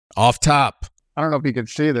Off top. I don't know if you can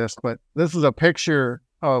see this, but this is a picture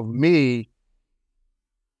of me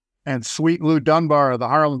and Sweet Lou Dunbar of the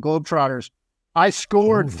Harlem Globetrotters. I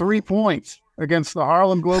scored 3 points against the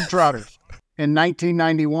Harlem Globetrotters in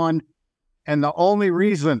 1991, and the only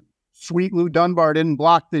reason Sweet Lou Dunbar didn't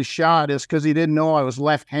block this shot is because he didn't know I was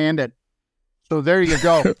left-handed. So there you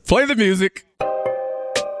go. Play the music.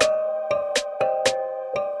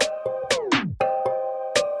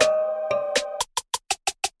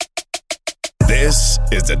 This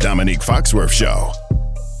is the Domonique Foxworth Show.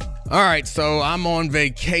 All right, so I'm on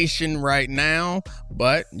vacation right now,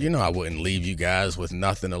 but I wouldn't leave you guys with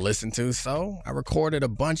nothing to listen to. So I recorded a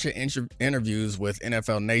bunch of interviews with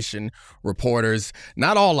NFL Nation reporters.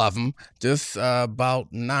 Not all of them, just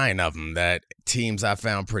about 9 of them that teams I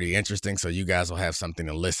found pretty interesting. So you guys will have something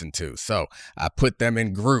to listen to. So I put them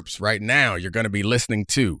in groups. Right now, you're going to be listening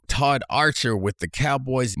to Todd Archer with the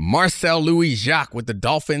Cowboys, Marcel Louis-Jacques with the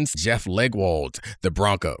Dolphins, Jeff Legwold, the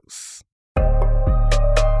Broncos.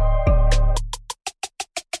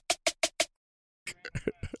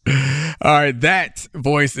 All right, that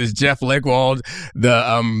voice is Jeff Legwold,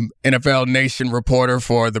 the NFL Nation reporter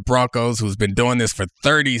for the Broncos, who's been doing this for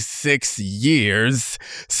 36 years.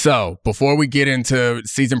 So before we get into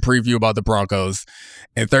season preview about the Broncos,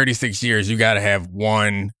 in 36 years, you got to have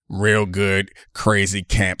one real good, crazy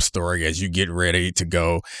camp story as you get ready to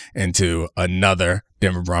go into another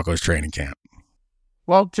Denver Broncos training camp.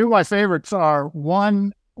 Well, 2 of my favorites are,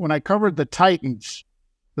 one, when I covered the Titans,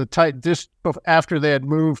 just after they had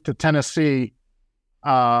moved to Tennessee,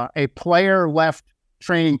 a player left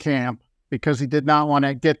training camp because he did not want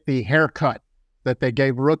to get the haircut that they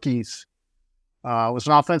gave rookies. It was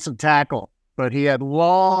an offensive tackle, but he had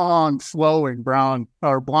long, flowing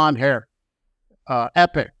blonde hair.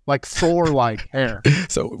 Epic, like Thor-like hair.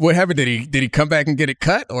 So what happened? Did he come back and get it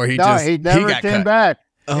cut, or he never came back?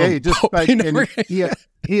 Yeah,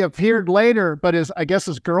 he appeared later, but I guess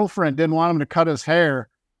his girlfriend didn't want him to cut his hair.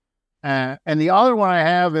 And the other one I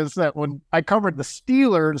have is that when I covered the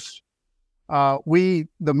Steelers,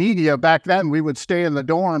 the media back then, we would stay in the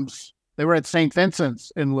dorms. They were at St.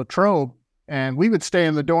 Vincent's in Latrobe, and we would stay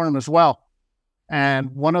in the dorm as well. And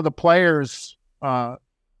one of the players,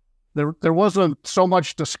 there wasn't so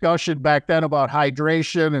much discussion back then about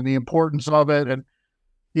hydration and the importance of it. And,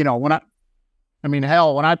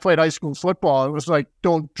 when I played high school football, it was like,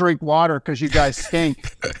 don't drink water because you guys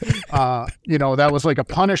stink. That was like a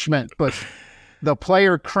punishment. But the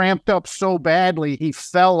player cramped up so badly, he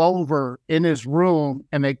fell over in his room,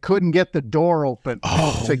 and they couldn't get the door open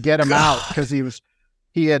to get him out because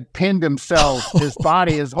he had pinned himself.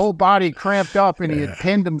 His whole body cramped up, and he had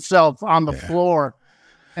pinned himself on the floor,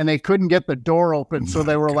 and they couldn't get the door open. So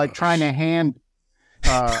they were like trying to hand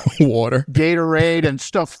water, Gatorade and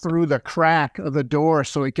stuff through the crack of the door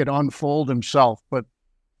so he could unfold himself. But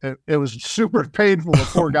it was super painful. The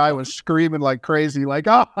poor guy was screaming like crazy, like,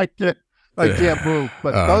 I can't move.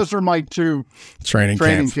 But those are my 2 training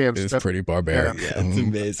camps. It's pretty barbaric. Yeah, it's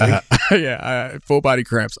amazing. Full body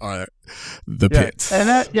cramps are the pits. And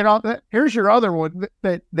that, here's your other one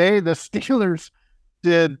that the Steelers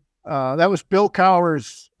did. That was Bill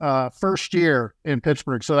Cowher's first year in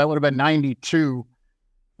Pittsburgh, so that would have been 92.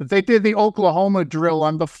 But they did the Oklahoma drill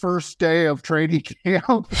on the first day of training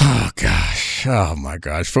camp. Oh, gosh. Oh, my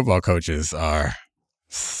gosh. Football coaches are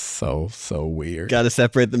so weird. Got to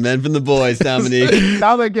separate the men from the boys, Domonique.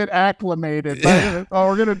 Now they get acclimated. Yeah.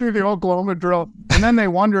 We're going to do the Oklahoma drill. And then they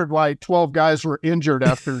wondered why 12 guys were injured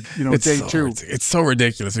after, day 2. It's so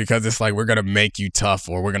ridiculous because it's like, we're going to make you tough,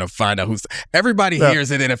 or we're going to find out who's – everybody here is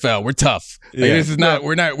in NFL. We're tough. This is not –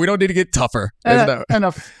 we don't need to get tougher. And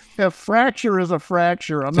a fracture is a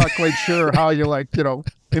fracture. I'm not quite sure how you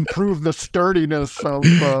improve the sturdiness of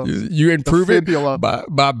you improve the it fibula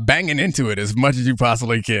by banging into it as much as you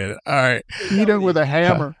possibly can. All right, eat it with a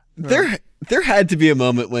hammer. There had to be a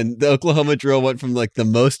moment when the Oklahoma drill went from like the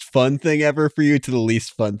most fun thing ever for you to the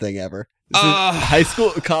least fun thing ever. High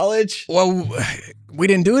school, college? Well, we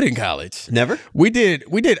didn't do it in college. Never? We did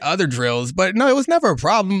other drills, but no, it was never a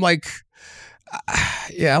problem. Like.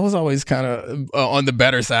 I was always kind of on the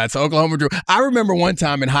better side. So Oklahoma drill. I remember one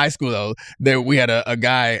time in high school, though, that we had a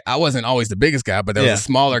guy. I wasn't always the biggest guy, but there was a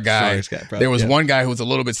smaller guy. There was one guy who was a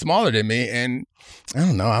little bit smaller than me. And I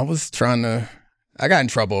don't know. I got in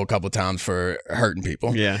trouble a couple of times for hurting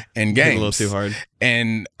people in games. A little too hard.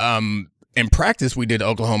 And in practice, we did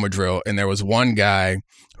Oklahoma drill, and there was one guy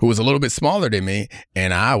who was a little bit smaller than me,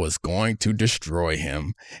 and I was going to destroy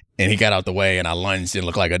him. And he got out the way, and I lunged and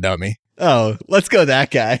looked like a dummy. Oh, let's go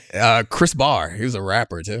that guy. Chris Barr. He was a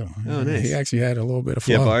rapper, too. Oh, nice. He actually had a little bit of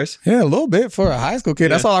flow. Yeah, bars? Yeah, a little bit for a high school kid. Yeah.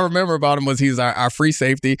 That's all I remember about him was he's our free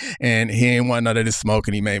safety, and he ain't want none of this smoke,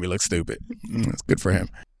 and he made me look stupid. It's good for him.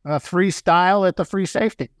 Freestyle at the free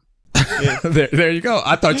safety. Yeah. there you go.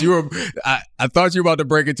 I thought you were about to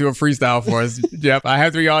break into a freestyle for us, Jeff. I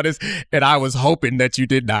have to be honest, and I was hoping that you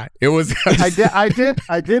did not. It was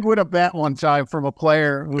I did win a bet one time from a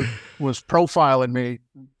player who was profiling me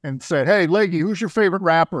and said, "Hey, Leggy, who's your favorite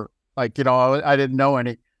rapper?" Like, I didn't know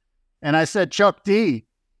any. And I said Chuck D.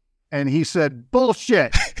 And he said,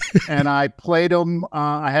 "Bullshit." And I played him.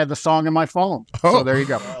 I had the song in my phone. So there you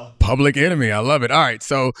go. Public Enemy. I love it. All right.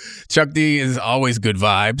 So Chuck D is always good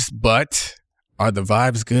vibes, but are the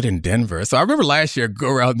vibes good in Denver? So I remember last year, go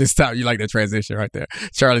around this time, you like that transition right there.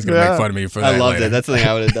 Charlie's going to make fun of me for that. I loved later. it. That's something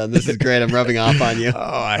I would have done. This is great. I'm rubbing off on you. Oh,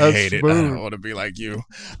 I hate it. I don't want to be like you.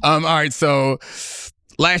 All right. So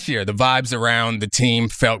last year, the vibes around the team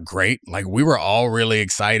felt great. Like we were all really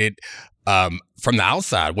excited. From the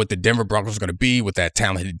outside, what the Denver Broncos are going to be with that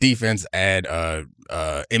talented defense, add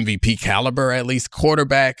MVP caliber, at least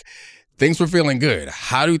quarterback, things were feeling good.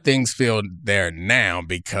 How do things feel there now?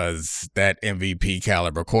 Because that MVP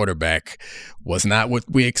caliber quarterback was not what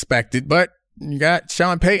we expected, but you got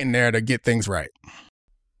Sean Payton there to get things right.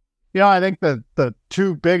 Yeah, I think the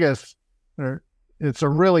two biggest, it's a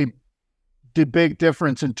really big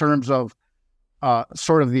difference in terms of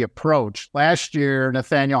sort of the approach. Last year,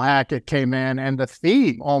 Nathaniel Hackett came in, and the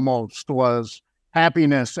theme almost was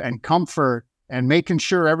happiness and comfort and making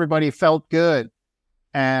sure everybody felt good.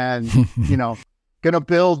 And, gonna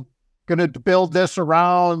build this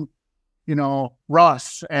around,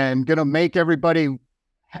 Russ, and gonna make everybody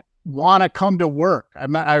want to come to work.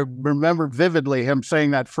 I remember vividly him saying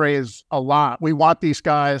that phrase a lot. We want these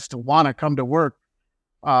guys to want to come to work.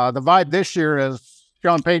 The vibe this year is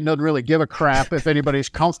Sean Payton doesn't really give a crap if anybody's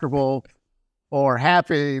comfortable or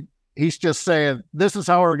happy. He's just saying, this is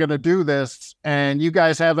how we're going to do this. And you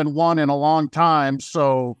guys haven't won in a long time.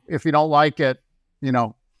 So if you don't like it,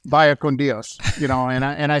 vaya con Dios, and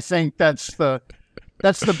I think that's the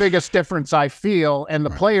biggest difference I feel. And the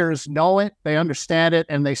players know it, they understand it.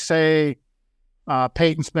 And they say,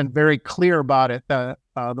 Payton's been very clear about it. The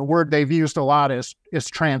word they've used a lot is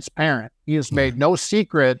transparent. He has made no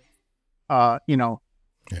secret,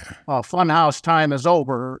 funhouse time is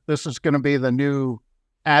over. This is going to be the new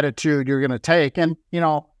attitude you're going to take. And,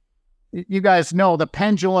 you guys know the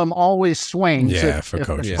pendulum always swings. Yeah, if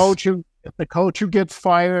the coach who gets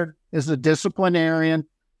fired is a disciplinarian,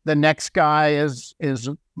 the next guy is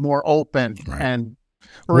more open and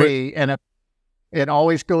free. And it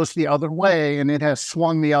always goes the other way, and it has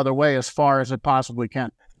swung the other way as far as it possibly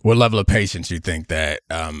can. What level of patience you think that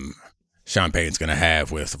Sean Payton's going to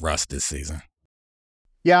have with Russ this season?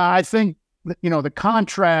 Yeah, I think, the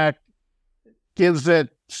contract gives it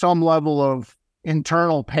some level of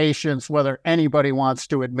internal patience, whether anybody wants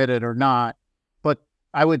to admit it or not. But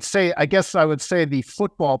I guess I would say the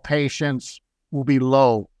football patience will be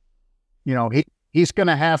low. He's going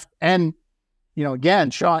to have, and,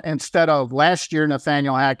 again, Sean, instead of last year,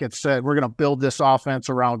 Nathaniel Hackett said, we're going to build this offense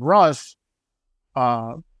around Russ.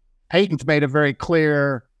 Payton's made it very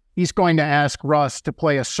clear he's going to ask Russ to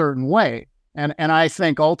play a certain way. And I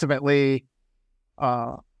think ultimately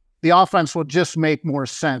the offense will just make more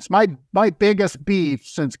sense. My biggest beef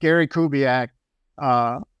since Gary Kubiak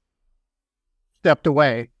stepped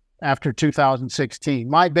away after 2016,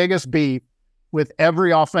 my biggest beef with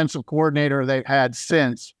every offensive coordinator they've had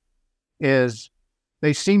since is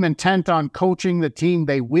they seem intent on coaching the team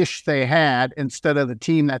they wish they had instead of the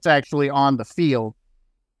team that's actually on the field.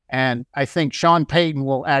 And I think Sean Payton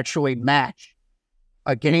will actually match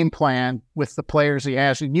a game plan with the players he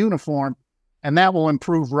has in uniform, and that will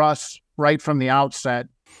improve Russ right from the outset.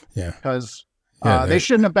 Yeah. Because they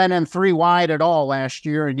shouldn't have been in 3 wide at all last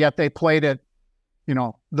year, and yet they played it,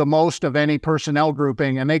 the most of any personnel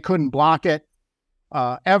grouping, and they couldn't block it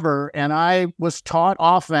ever. And I was taught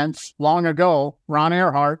offense long ago. Ron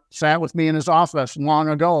Earhart sat with me in his office long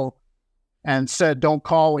ago and said, don't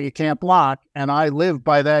call what you can't block. And I lived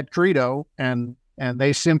by that credo, and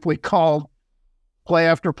they simply called play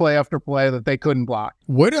after play after play that they couldn't block.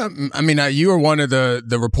 What you are one of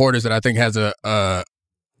the reporters that I think has a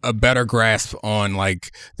better grasp on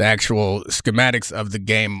like the actual schematics of the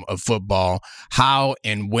game of football. How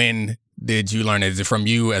and when did you learn it? Is it from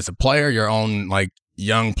you as a player, your own like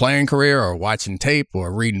young playing career, or watching tape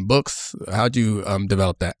or reading books? How'd you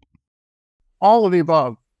develop that? All of the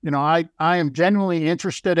above. I am genuinely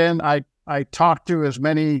interested in. I talk to as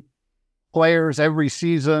many players every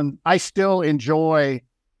season. I still enjoy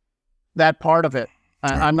that part of it.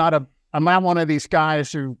 I'm not one of these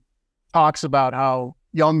guys who talks about how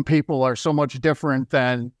young people are so much different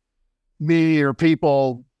than me or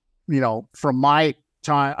people, from my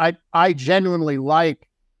time. I genuinely like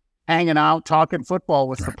hanging out, talking football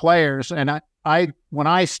with the players. And when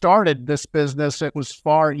I started this business, it was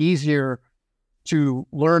far easier to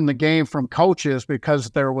learn the game from coaches because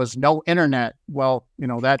there was no internet. Well,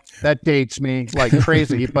 that dates me like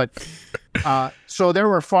crazy, but so there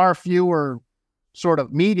were far fewer sort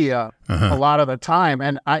of media a lot of the time.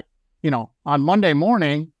 And on Monday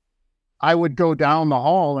morning, I would go down the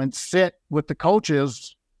hall and sit with the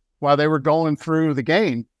coaches while they were going through the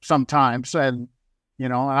game sometimes. And,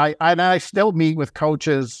 I still meet with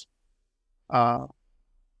coaches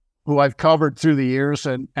who I've covered through the years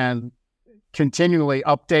and continually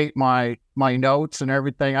update my notes and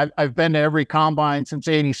everything. I've been to every combine since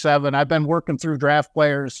 '87. I've been working through draft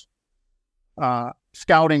players,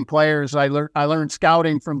 scouting players. I learned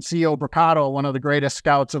scouting from C.O. Bricado, one of the greatest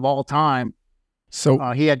scouts of all time.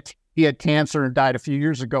 So he had cancer and died a few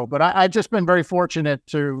years ago. But I've just been very fortunate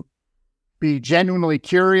to be genuinely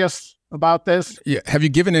curious about this. Yeah. Have you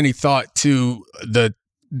given any thought to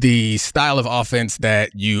the style of offense that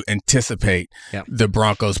you anticipate the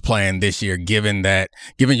Broncos playing this year, given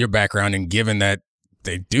your background and given that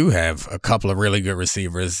they do have a couple of really good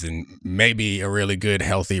receivers and maybe a really good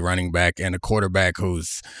healthy running back and a quarterback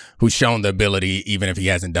who's shown the ability, even if he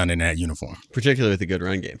hasn't done it in that uniform, particularly with a good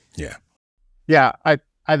run game. Yeah. Yeah.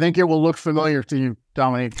 I think it will look familiar to you,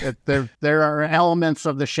 Domonique. There are elements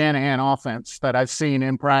of the Shanahan offense that I've seen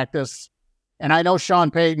in practice. And I know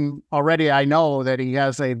Sean Payton already. I know that he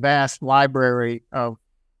has a vast library of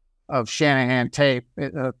Shanahan tape,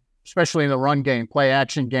 especially in the run game, play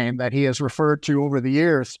action game that he has referred to over the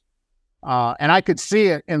years. And I could see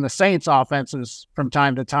it in the Saints offenses from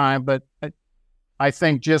time to time, but I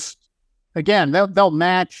think just, again, they'll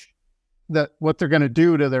match what they're going to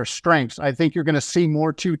do to their strengths. I think you're going to see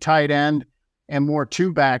more two tight end and more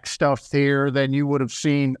two back stuff here than you would have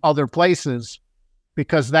seen other places,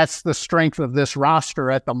 because that's the strength of this roster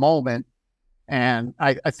at the moment. And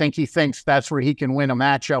I think he thinks that's where he can win a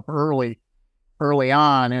matchup early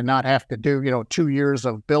on and not have to do, 2 years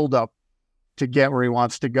of buildup to get where he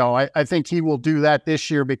wants to go. I think he will do that this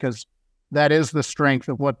year because that is the strength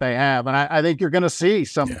of what they have. And I think you're going to see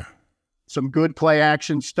some good play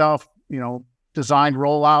action stuff, designed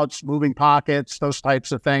rollouts, moving pockets, those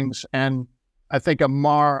types of things. And I think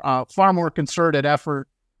a far more concerted effort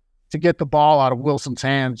to get the ball out of Wilson's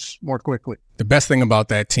hands more quickly. The best thing about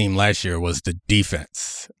that team last year was the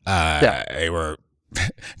defense. They were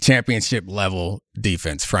championship level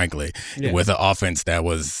defense, frankly, with an offense that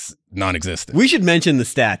was non-existent. We should mention the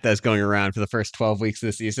stat that's going around for the first 12 weeks of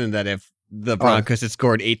the season, that if the Broncos had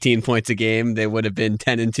scored 18 points a game, they would have been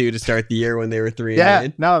 10-2 to start the year when they were 3-9. Yeah,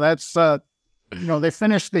 no, that's, they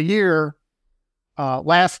finished the year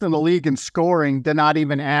last in the league in scoring, did not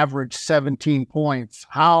even average 17 points.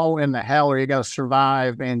 How in the hell are you going to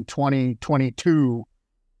survive in 2022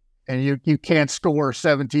 and you can't score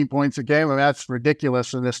 17 points a game? I mean, that's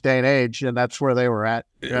ridiculous in this day and age, and that's where they were at.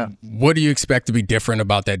 Yeah. What do you expect to be different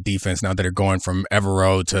about that defense now that they're going from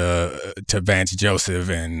Evero to Vance Joseph,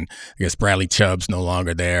 and I guess Bradley Chubb's no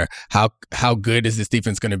longer there? How good is this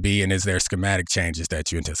defense going to be, and is there schematic changes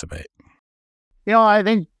that you anticipate? I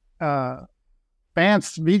think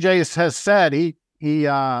Vance, VJ has said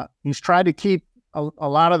he's tried to keep a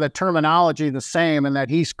lot of the terminology the same, and that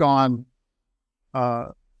he's gone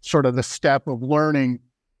sort of the step of learning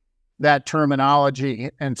that terminology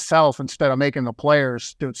himself instead of making the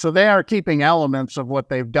players do it. So they are keeping elements of what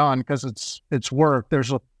they've done because it's worked.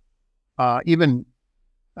 There's even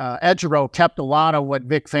Edgero kept a lot of what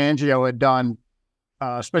Vic Fangio had done,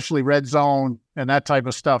 especially red zone and that type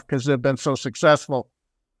of stuff, because they've been so successful.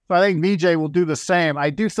 So I think VJ will do the same. I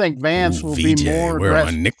do think Vance will be more We're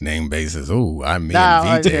aggressive. on nickname basis.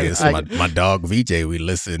 VJ. It's my dog VJ. We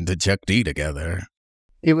listened to Chuck D together.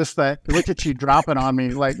 It was that. Look at you dropping on me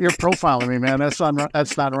like you're profiling me, man. That's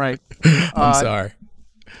not right. I'm sorry.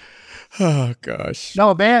 Oh gosh.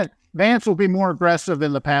 No, Vance will be more aggressive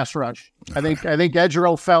in the pass rush. I think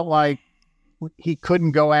Edgero felt like he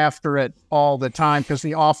couldn't go after it all the time because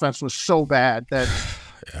the offense was so bad that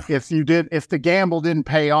if the gamble didn't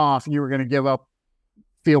pay off, you were going to give up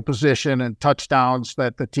field position and touchdowns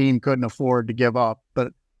that the team couldn't afford to give up.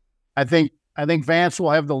 But I think Vance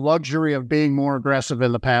will have the luxury of being more aggressive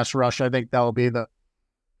in the pass rush. I think that will be the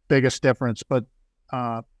biggest difference. But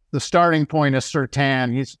the starting point is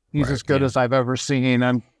Surtain. He's as good as I've ever seen.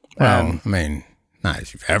 And Well, I mean, not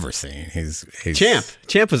as you've ever seen. He's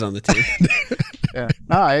Champ was on the team. Yeah.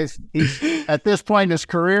 No, he's at this point in his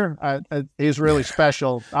career, he's really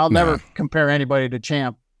special. I'll never compare anybody to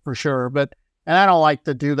Champ for sure. And I don't like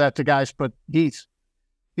to do that to guys, but he's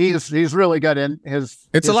really good in his.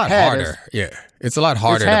 It's a lot harder. It's a lot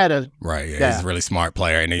harder. Right. Yeah, he's a really smart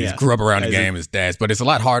player, and he grew up around the game. His dad's, but it's a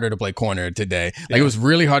lot harder to play corner today. Like it was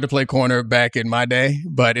really hard to play corner back in my day,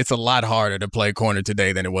 but it's a lot harder to play corner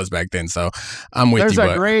today than it was back then. So I'm with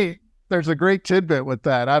you. There's a great tidbit with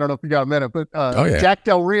that. I don't know if you got a minute, but Jack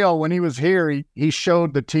Del Rio, when he was here, he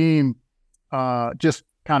showed the team just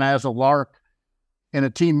kind of as a lark. In a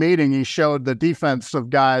team meeting, he showed the defensive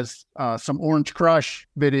guys some Orange Crush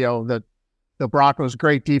video, that the Broncos'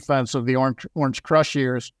 great defense of the Orange Crush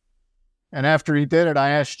years. And after he did it,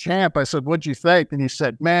 I asked Champ, I said, "What'd you think?" And he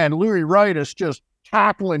said, "Man, Louis Wright is just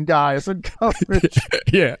tackling guys in coverage."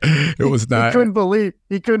 Yeah, it was not.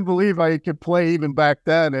 He couldn't believe how he could play even back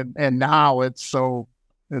then, and now it's so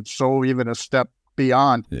even a step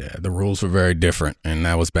beyond. Yeah, the rules were very different, and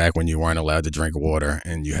that was back when you weren't allowed to drink water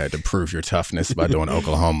and you had to prove your toughness by doing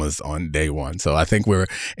Oklahoma's on day one. So I think we're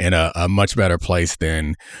in a much better place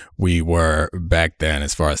than we were back then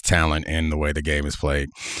as far as talent and the way the game is played.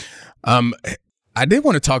 I did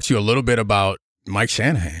want to talk to you a little bit about Mike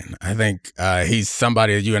Shanahan. I think he's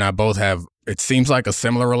somebody that you and I both have, it seems like, a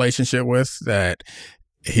similar relationship with, that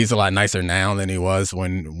he's a lot nicer now than he was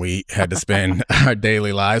when we had to spend our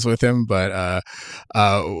daily lives with him. But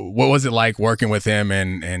what was it like working with him,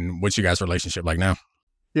 and what's your guys' relationship like now?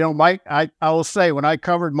 You know, Mike, I will say, when I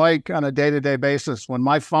covered Mike on a day-to-day basis, when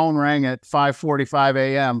my phone rang at 5:45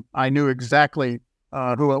 a.m., I knew exactly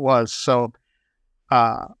who it was. So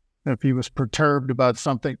if he was perturbed about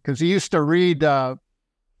something, because he used to read, a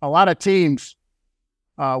lot of teams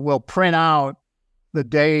will print out the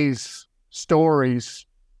day's stories,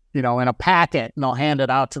 in a packet, and they'll hand it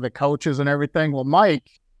out to the coaches and everything. Well, Mike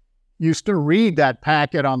used to read that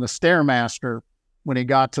packet on the Stairmaster when he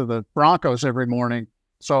got to the Broncos every morning.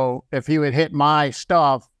 So if he would hit my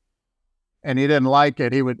stuff and he didn't like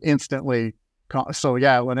it, he would instantly call. So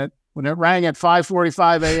yeah, when it rang at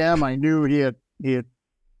 5:45 a.m., I knew he had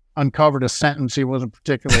uncovered a sentence he wasn't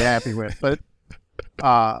particularly happy with. But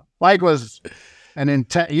Mike was an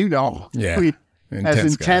intense,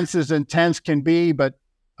 as intense can be, but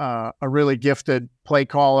a really gifted play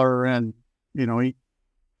caller. And,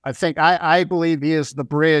 I believe he is the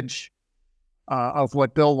bridge of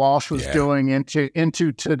what Bill Walsh was doing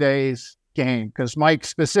into today's game. Because Mike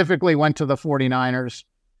specifically went to the 49ers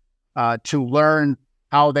to learn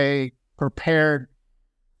how they prepared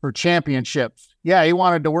for championships. Yeah, he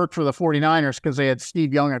wanted to work for the 49ers because they had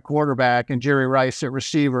Steve Young at quarterback and Jerry Rice at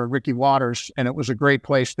receiver, Ricky Watters, and it was a great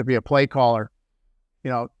place to be a play caller.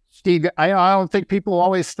 Steve, I don't think people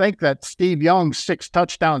always think that Steve Young's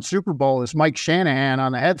 6-touchdown Super Bowl is Mike Shanahan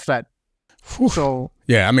on the headset. So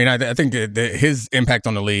yeah, I mean, I think his impact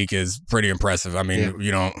on the league is pretty impressive. I mean,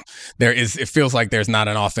 it feels like there's not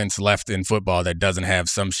an offense left in football that doesn't have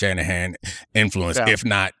some Shanahan influence, if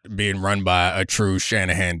not being run by a true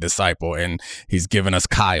Shanahan disciple. And he's given us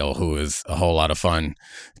Kyle, who is a whole lot of fun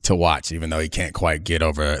to watch, even though he can't quite get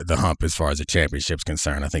over the hump as far as the championship's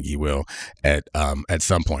concerned. I think he will at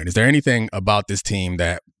some point. Is there anything about this team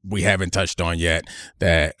that we haven't touched on yet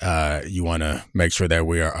that you want to make sure that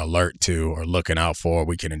we are alert to or looking out for,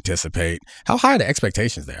 we can anticipate? How high are the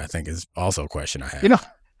expectations there, I think, is also a question I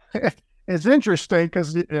have. It's interesting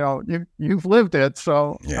because, you've lived it.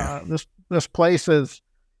 So this place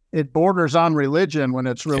it borders on religion when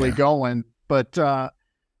it's really going. But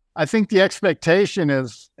I think the expectation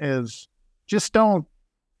is just don't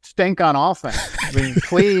stink on offense. I mean,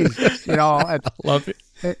 please, I love it.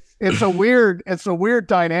 It's a weird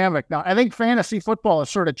dynamic. Now, I think fantasy football has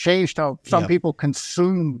sort of changed how some people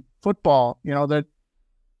consume football. That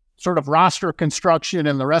sort of roster construction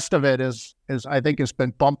and the rest of it is I think has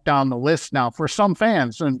been bumped down the list now for some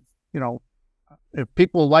fans. And, if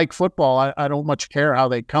people like football, I don't much care how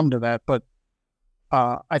they come to that. But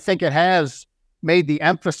I think it has made the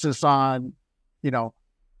emphasis on, no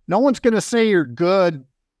one's going to say you're good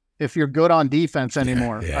if you're good on defense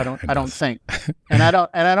anymore. I don't think. And I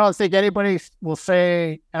don't think anybody will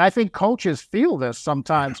say, and I think coaches feel this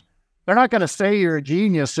sometimes. They're not going to say you're a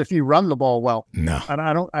genius if you run the ball well. No.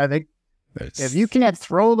 And I think if you can't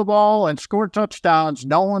throw the ball and score touchdowns,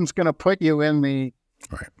 no one's going to put you in the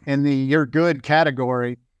you're good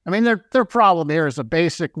category. I mean, their problem here is a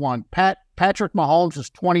basic one. Patrick Mahomes is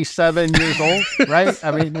 27 years old, right?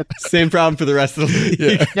 I mean, same problem for the rest of the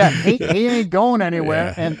league. He ain't going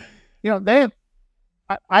anywhere. And,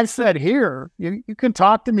 I said here, you can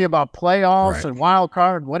talk to me about playoffs and wild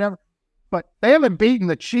card, whatever, but they haven't beaten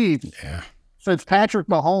the Chiefs since Patrick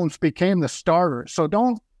Mahomes became the starter. So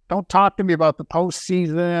don't talk to me about the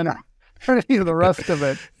postseason or any of the rest of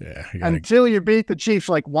it until you beat the Chiefs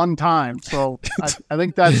like one time. So I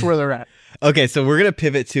think that's where they're at. Okay, so we're going to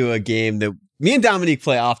pivot to a game that me and Domonique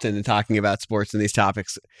play often in talking about sports and these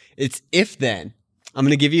topics. It's if then. I'm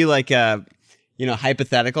going to give you like a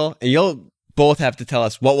hypothetical, and you'll both have to tell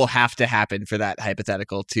us what will have to happen for that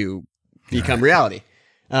hypothetical to become reality.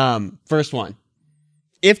 First one.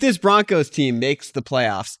 If this Broncos team makes the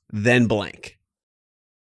playoffs, then blank.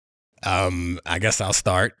 I guess I'll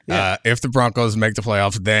start. If the Broncos make the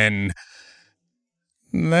playoffs, then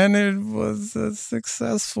it was a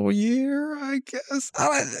successful year, I guess.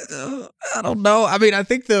 I don't know. I mean, I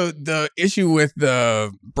think the issue with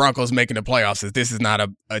the Broncos making the playoffs is this is not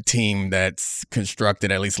a team that's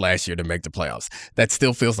constructed, at least last year, to make the playoffs. That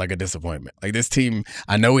still feels like a disappointment. Like this team,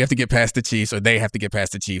 I know we have to get past the Chiefs, or they have to get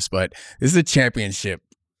past the Chiefs, but this is a championship,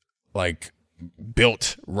 like,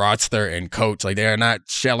 built roster and coach. Like, they're not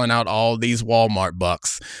shelling out all these Walmart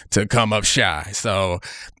bucks to come up shy. So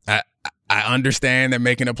I understand that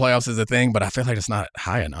making the playoffs is a thing, but I feel like it's not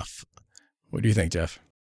high enough. What do you think, Jeff?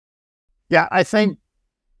 Yeah, I think,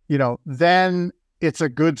 then it's a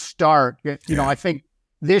good start. I think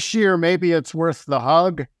this year maybe it's worth the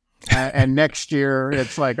hug, and next year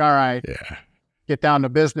it's like, all right, get down to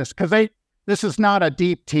business. Because this is not a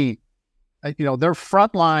deep team. Their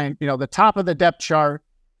front line, the top of the depth chart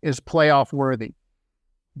is playoff worthy.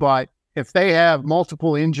 But if they have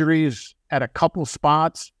multiple injuries at a couple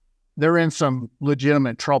spots, they're in some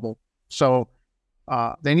legitimate trouble. So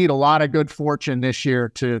they need a lot of good fortune this year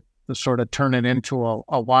to sort of turn it into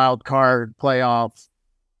a wild card playoff.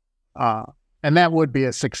 And that would be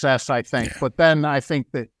a success, I think. Yeah. But then I think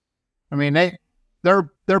that,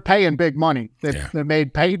 they're paying big money. They've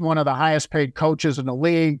made Peyton one of the highest paid coaches in the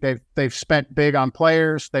league. They've spent big on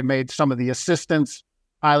players. They made some of the assistants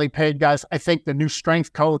highly paid guys. I think the new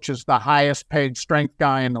strength coach is the highest paid strength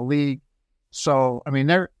guy in the league. So,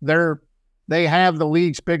 they have the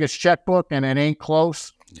league's biggest checkbook, and it ain't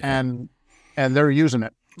close, and they're using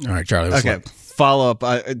it. All right, Charlie. Okay, follow up.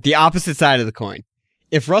 The opposite side of the coin.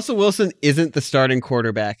 If Russell Wilson isn't the starting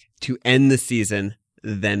quarterback to end the season,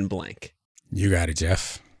 then blank. You got it,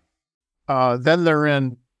 Jeff. Then they're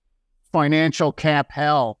in financial cap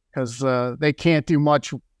hell because they can't do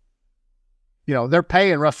much. They're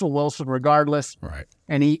paying Russell Wilson regardless, right?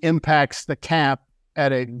 And he impacts the cap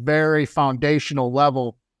at a very foundational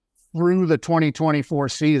level through the 2024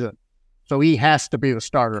 season. So he has to be the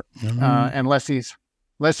starter, unless he's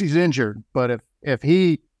injured. But if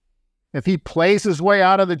he plays his way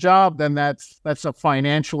out of the job, then that's a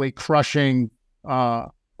financially crushing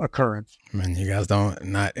occurrence. Man, you guys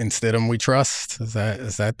not in Stidham we trust? Is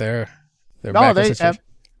that their no?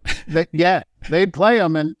 They'd play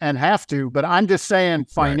him and have to. But I'm just saying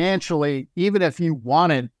financially, even if you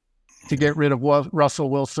wanted to get rid of Russell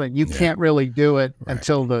Wilson, you can't really do it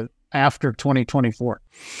until after 2024.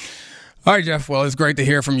 All right, Jeff. Well, it's great to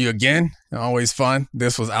hear from you again. Always fun.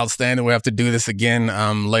 This was outstanding. We have to do this again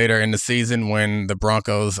later in the season when the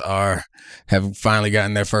Broncos have finally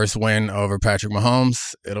gotten their first win over Patrick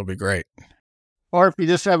Mahomes. It'll be great. Or if you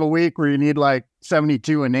just have a week where you need like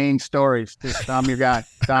 72 inane stories, just I'm your guy.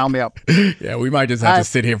 Dial me up. Yeah, we might just have to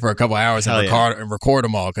sit here for a couple hours and record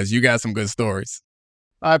them all because you got some good stories.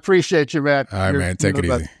 I appreciate you, man. All right, man. Take it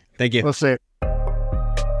easy. Thank you. We'll see.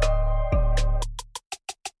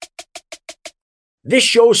 This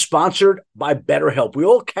show is sponsored by BetterHelp. We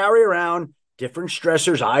all carry around different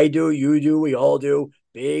stressors. I do, you do, we all do,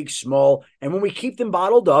 big, small. And when we keep them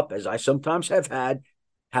bottled up, as I sometimes have had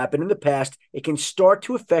happen in the past, it can start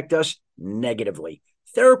to affect us negatively.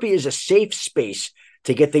 Therapy is a safe space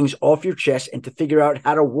to get things off your chest and to figure out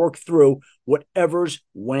how to work through whatever's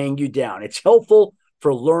weighing you down. It's helpful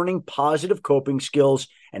for learning positive coping skills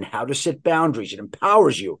and how to set boundaries. It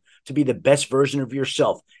empowers you to be the best version of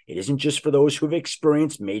yourself. It isn't just for those who have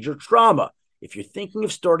experienced major trauma. If you're thinking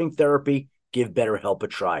of starting therapy, give BetterHelp a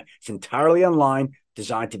try. It's entirely online,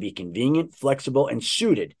 designed to be convenient, flexible, and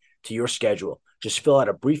suited to your schedule. Just fill out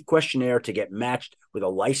a brief questionnaire to get matched with a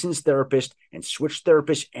licensed therapist and switch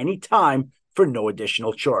therapists anytime for no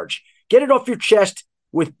additional charge. Get it off your chest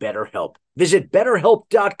with BetterHelp. Visit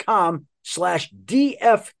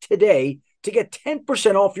BetterHelp.com/DF today to get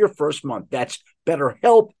 10% off your first month. That's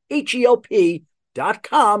BetterHelp,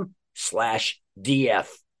 HELP.com/DF.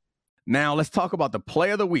 Now, let's talk about the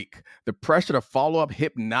play of the week. The pressure to follow up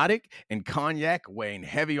Hypnotic and Cognac weighing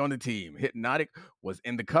heavy on the team. Hypnotic was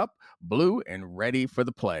in the cup, blue, and ready for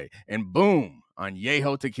the play. And boom,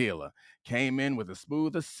 Añejo Tequila came in with a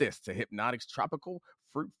smooth assist to Hypnotic's tropical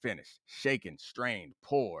fruit finish. Shaken, strained,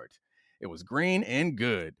 poured. It was green and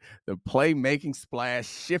good. The playmaking splash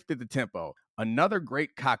shifted the tempo. Another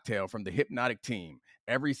great cocktail from the Hypnotic team.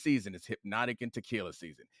 Every season is Hypnotic and Tequila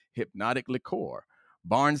season. Hypnotic Liqueur.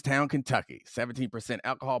 Barnstown, Kentucky. 17%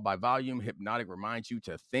 alcohol by volume. Hypnotic reminds you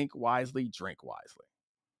to think wisely, drink wisely.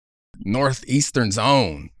 Northeastern's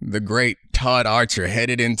own, the great Todd Archer,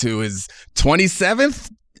 headed into his 27th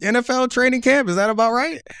NFL training camp. Is that about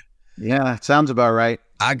right? Yeah, sounds about right.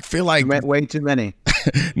 I feel like way too many.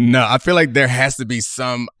 No, I feel like there has to be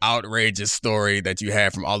some outrageous story that you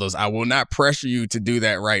have from all those. I will not pressure you to do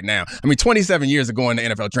that right now. I mean, 27 years of going to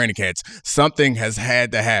NFL training camps, something has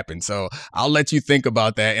had to happen. So I'll let you think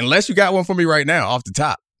about that, unless you got one for me right now off the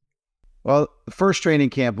top. Well, the first training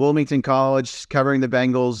camp, Wilmington College, covering the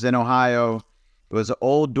Bengals in Ohio. It was an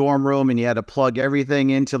old dorm room, and you had to plug everything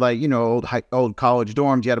into, like, you know, old college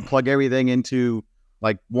dorms. You had to plug everything into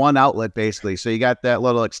like one outlet, basically. So you got that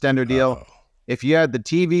little extender deal. If you had the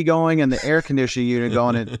TV going and the air conditioning unit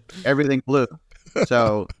going, everything blew.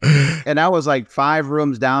 So, and I was like 5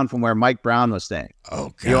 rooms down from where Mike Brown was staying. Oh,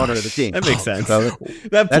 gosh. The owner of the team. That makes sense. So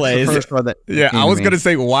That plays. the first one that I was going to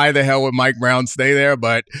say, why the hell would Mike Brown stay there?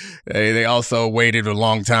 But they also waited a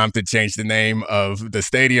long time to change the name of the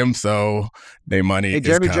stadium. So their money is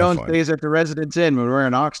Jeremy kind Jones of funny. stays at the Residence Inn when we're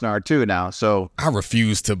in Oxnard too now. So I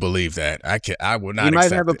refuse to believe that. I will not he might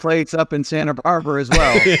accept have a it. place up in Santa Barbara as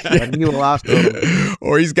well. But he will also.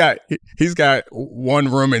 Or he's got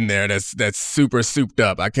one room in there that's super souped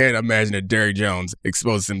up. I can't imagine that Jerry Jones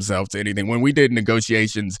exposed himself to anything. When we did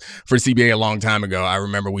negotiations for CBA a long time ago, I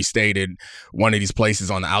remember we stayed at one of these places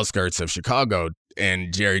on the outskirts of Chicago,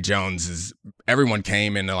 and Jerry Jones everyone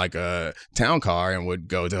came in like a town car and would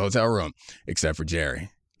go to the hotel room, except for Jerry.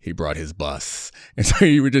 He brought his bus. And so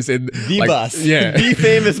you were just in The bus. Yeah. The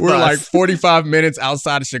famous We're bus. like 45 minutes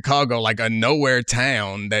outside of Chicago, like a nowhere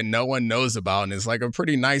town that no one knows about. And it's like a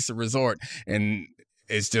pretty nice resort. And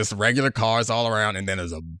it's just regular cars all around. And then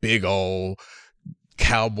there's a big old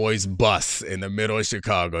Cowboys bus in the middle of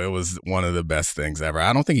Chicago. It was one of the best things ever.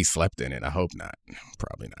 I don't think he slept in it. I hope not.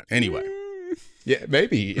 Probably not. Anyway. Yeah,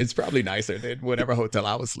 maybe. It's probably nicer than whatever hotel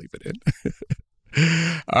I was sleeping in.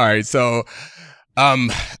 All right. So,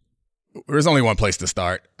 there's only one place to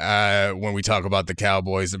start when we talk about the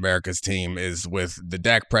Cowboys. America's team is with the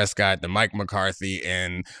Dak Prescott, the Mike McCarthy,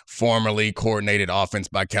 and formerly coordinated offense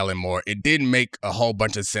by Kellen Moore. It didn't make a whole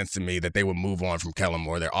bunch of sense to me that they would move on from Kellen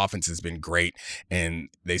Moore. Their offense has been great, and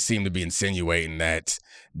they seem to be insinuating that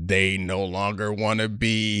they no longer want to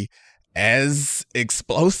be as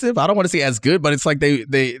explosive. I don't want to say as good, but it's like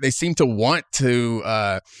they seem to want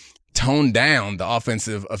to tone down the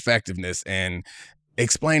offensive effectiveness. And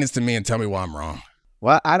explain this to me and tell me why I'm wrong.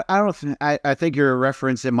 Well, I think you're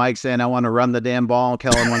referencing Mike saying, I want to run the damn ball.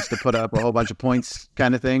 Kellen wants to put up a whole bunch of points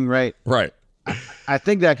kind of thing, right? Right. I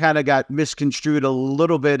think that kind of got misconstrued a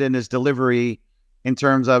little bit in his delivery in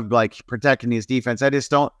terms of like protecting his defense.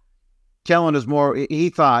 Kellen is more, he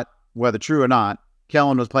thought, whether true or not,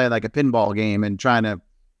 Kellen was playing like a pinball game and trying to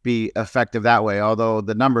be effective that way. Although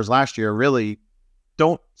the numbers last year really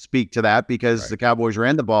don't speak to that because the Cowboys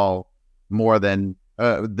ran the ball more than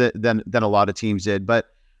a lot of teams did. But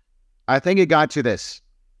I think it got to this.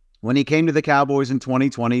 When he came to the Cowboys in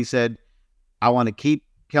 2020, he said, I want to keep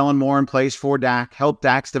Kellen Moore in place for Dak, help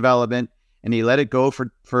Dak's development, and he let it go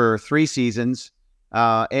for 3 seasons.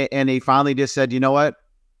 And he finally just said, you know what?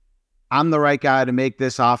 I'm the right guy to make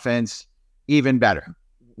this offense even better.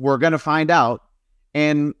 We're going to find out.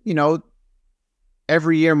 And, you know,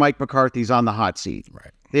 every year Mike McCarthy's on the hot seat.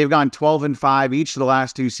 Right. They've gone 12-5 each of the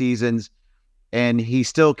last 2 seasons, and he's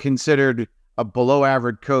still considered a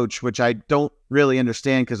below-average coach, which I don't really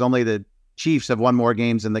understand because only the Chiefs have won more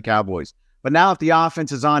games than the Cowboys. But now if the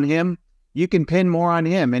offense is on him, you can pin more on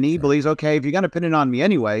him, and he believes, okay, if you're going to pin it on me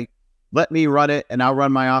anyway, let me run it, and I'll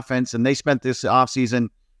run my offense. And they spent this offseason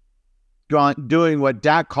doing what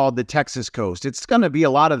Dak called the Texas Coast. It's going to be a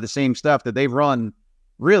lot of the same stuff that they've run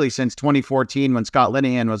really since 2014 when Scott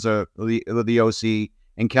Linehan was the OC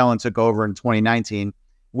and Kellen took over in 2019,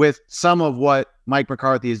 with some of what Mike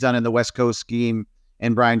McCarthy has done in the West Coast scheme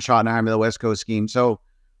and Brian Schottenheimer in the West Coast scheme. So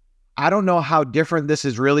I don't know how different this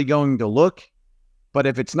is really going to look, but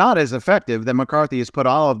if it's not as effective, then McCarthy has put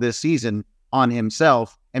all of this season on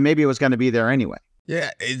himself, and maybe it was going to be there anyway.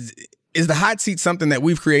 Yeah, is the hot seat something that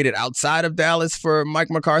we've created outside of Dallas for Mike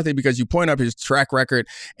McCarthy? Because you point up his track record,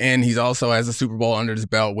 and he's also has a Super Bowl under his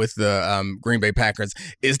belt with the Green Bay Packers.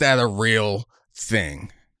 Is that a real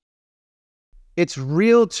thing? It's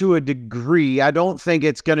real to a degree. I don't think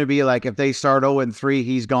it's going to be like if they start 0-3,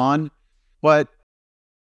 he's gone. But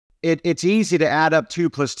it's easy to add up 2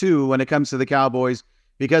 + 2 when it comes to the Cowboys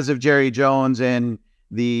because of Jerry Jones and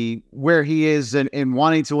where he is in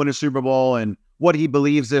wanting to win a Super Bowl and what he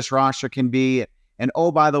believes this roster can be. And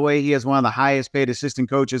oh, by the way, he has one of the highest paid assistant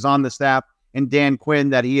coaches on the staff, and Dan Quinn,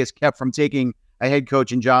 that he has kept from taking a head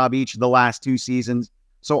coaching job each of the last 2 seasons.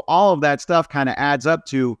 So all of that stuff kind of adds up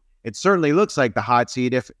to, it certainly looks like the hot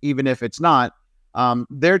seat, even if it's not.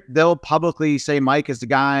 They'll publicly say Mike is the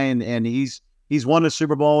guy, and he's won a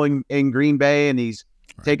Super Bowl in Green Bay, and he's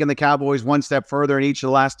taken the Cowboys one step further in each of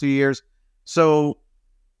the last 2 years. So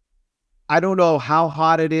I don't know how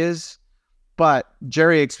hot it is, but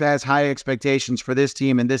Jerry has high expectations for this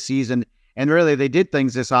team and this season. And really, they did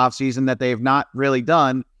things this offseason that they have not really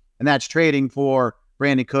done, and that's trading for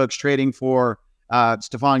Brandon Cooks, trading for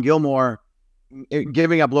Stephon Gilmore,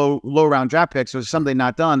 giving up low round draft picks was something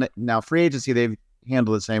not done. Now, free agency, they've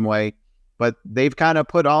handled the same way, but they've kind of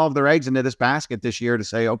put all of their eggs into this basket this year to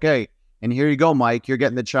say, okay, and here you go, Mike, you're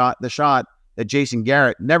getting the shot that Jason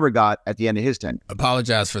Garrett never got at the end of his tenure.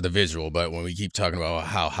 Apologize for the visual, but when we keep talking about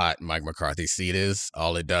how hot Mike McCarthy's seat is,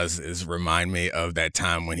 all it does is remind me of that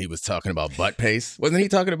time when he was talking about butt paste. Wasn't he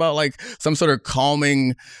talking about like some sort of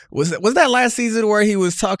calming? Was that last season where he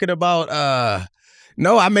was talking about?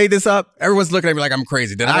 No, I made this up. Everyone's looking at me like I'm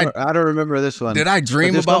crazy. I don't remember this one. Did I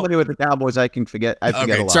dream about somebody with the Cowboys? I forget a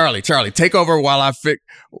lot. Charlie, take over while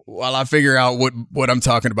I figure out what I'm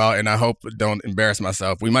talking about, and I hope don't embarrass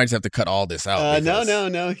myself. We might just have to cut all this out.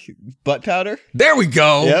 No. Butt powder. There we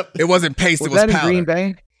go. Yep. It wasn't paste. Was it was that powder. In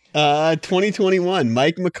Green Bay? 2021.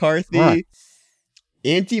 Mike McCarthy. Huh.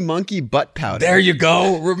 Anti-monkey butt powder. There you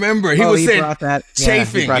go. Remember, he was saying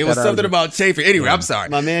chafing. Yeah, it was something about chafing. Anyway, I'm sorry.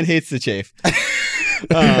 My man hates the chafe.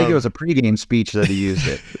 I think it was a pregame speech that he used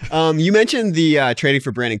it. You mentioned the trading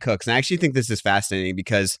for Brandon Cooks, and I actually think this is fascinating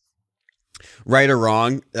because, right or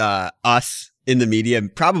wrong, us in the media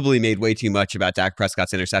probably made way too much about Dak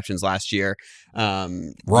Prescott's interceptions last year.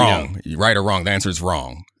 Wrong. Right or wrong? The answer is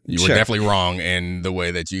wrong. You were definitely wrong in the way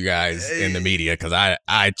that you guys in the media, because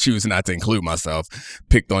I choose not to include myself,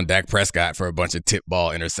 picked on Dak Prescott for a bunch of tip ball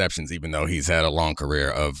interceptions, even though he's had a long career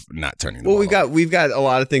of not turning the ball over. We've got a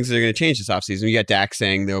lot of things that are going to change this offseason. We got Dak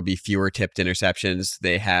saying there will be fewer tipped interceptions.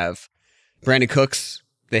 They have Brandon Cooks.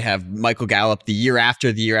 They have Michael Gallup the year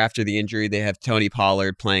after the injury. They have Tony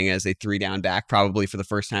Pollard playing as a 3-down back, probably for the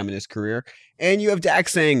first time in his career. And you have Dak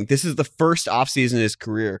saying this is the first offseason in his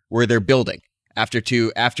career where they're building after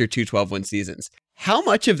two 12-win seasons. How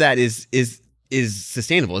much of that is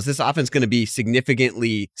sustainable? Is this offense going to be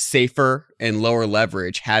significantly safer and lower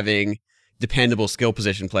leverage having dependable skill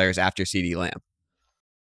position players after CeeDee Lamb?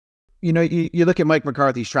 You know, you look at Mike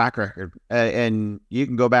McCarthy's track record, and you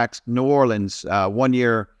can go back to New Orleans. 1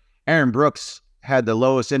 year, Aaron Brooks had the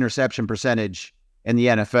lowest interception percentage in the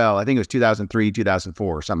NFL. I think it was 2003,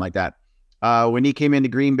 2004, or something like that. When he came into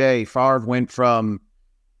Green Bay, Favre went from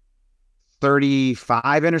 35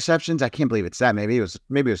 interceptions. I can't believe it's that. Maybe it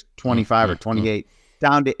was 25 or 28,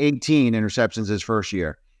 down to 18 interceptions his first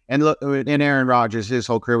year. And look, in Aaron Rodgers, his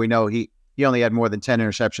whole career, we know he only had more than 10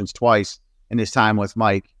 interceptions twice in his time with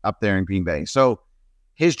Mike up there in Green Bay. So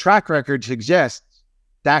his track record suggests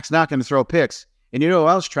Dak's not going to throw picks. And you know who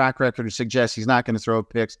else track record suggests he's not going to throw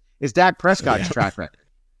picks is Dak Prescott's track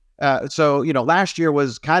record. So, you know, last year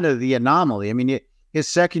was kind of the anomaly. I mean, his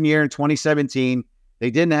second year in 2017, they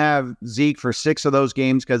didn't have Zeke for 6 of those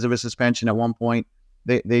games because of a suspension at one point.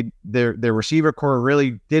 Their receiver core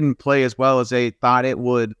really didn't play as well as they thought it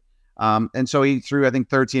would. And so he threw, I think,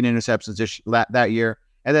 13 interceptions that year.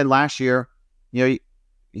 And then last year, you know,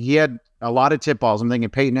 he had a lot of tip balls. I'm thinking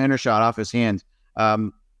Peyton Hendershot off his hands.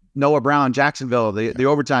 Noah Brown, Jacksonville, the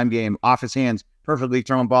overtime game, off his hands, perfectly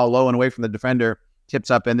thrown ball low and away from the defender, tips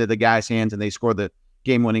up into the guy's hands, and they score the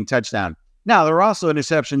game-winning touchdown. Now, there were also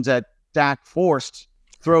interceptions that Dak forced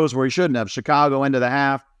throws where he shouldn't have. Chicago into the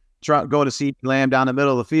half, go to CeeDee Lamb down the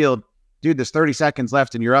middle of the field. Dude, there's 30 seconds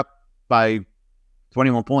left and you're up by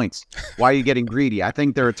 21 points. Why are you getting greedy? I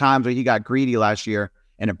think there are times where he got greedy last year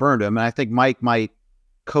and it burned him. And I think Mike might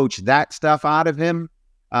coach that stuff out of him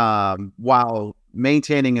while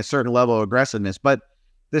maintaining a certain level of aggressiveness. But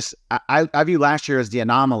this, I view last year as the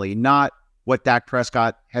anomaly, not what Dak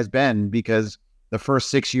Prescott has been, because the first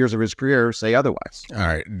 6 years of his career say otherwise. All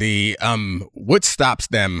right. What stops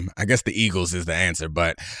them? I guess the Eagles is the answer,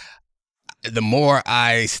 but the more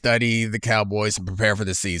I study the Cowboys and prepare for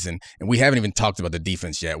the season, and we haven't even talked about the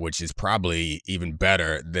defense yet, which is probably even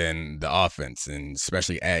better than the offense, and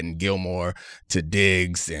especially adding Gilmore to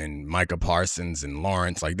Diggs and Micah Parsons and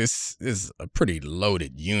Lawrence. Like, this is a pretty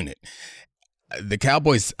loaded unit. The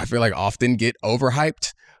Cowboys, I feel like, often get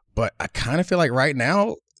overhyped, but I kind of feel like right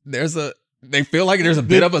now they feel like there's a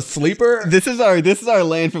bit of a sleeper. This is our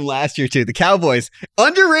lane from last year too. The Cowboys,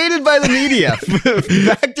 underrated by the media.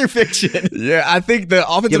 Fact or fiction? Yeah, I think the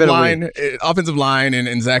offensive line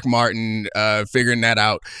and Zach Martin figuring that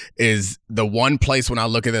out is the one place when I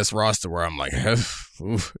look at this roster where I'm like,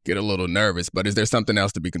 get a little nervous. But is there something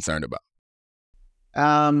else to be concerned about?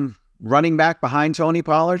 Running back behind Tony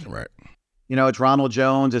Pollard. Right. It's Ronald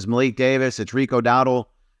Jones, it's Malik Davis, it's Rico Dowdle.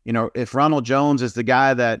 If Ronald Jones is the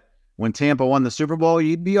guy that when Tampa won the Super Bowl,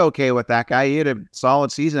 you'd be okay with that guy. He had a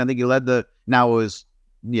solid season. I think he led now it was,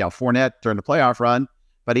 Fournette during the playoff run,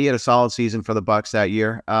 but he had a solid season for the Bucs that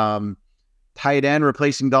year. Tight end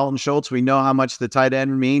replacing Dalton Schultz. We know how much the tight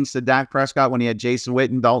end means to Dak Prescott when he had Jason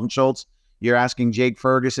Witten, Dalton Schultz. You're asking Jake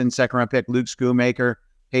Ferguson, second-round pick, Luke Schoonmaker,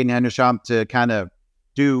 Hayden Hendershot to kind of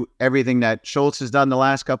do everything that Schultz has done the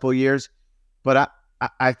last couple of years. But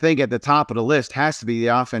I think at the top of the list has to be the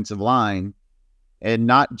offensive line. And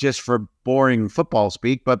not just for boring football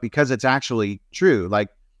speak, but because it's actually true. Like,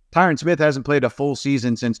 Tyron Smith hasn't played a full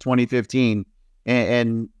season since 2015,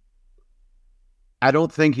 and I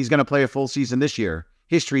don't think he's going to play a full season this year.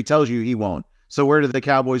 History tells you he won't. So where do the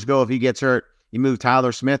Cowboys go if he gets hurt? You move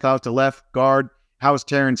Tyler Smith out to left guard. How's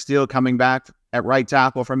Terrence Steele coming back at right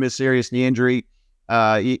tackle from his serious knee injury?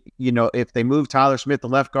 If they move Tyler Smith to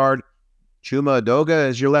left guard, Chuma Adoga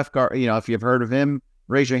is your left guard. If you've heard of him,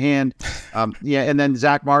 raise your hand. And then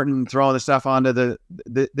Zach Martin throwing the stuff onto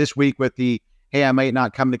this week with the, hey, I might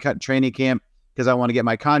not come to training camp because I want to get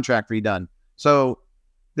my contract redone. So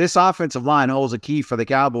this offensive line holds a key for the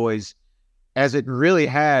Cowboys, as it really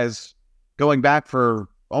has going back for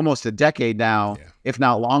almost a decade now, if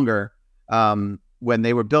not longer, when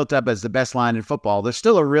they were built up as the best line in football. They're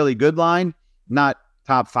still a really good line, not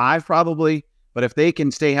top 5 probably, but if they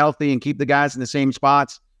can stay healthy and keep the guys in the same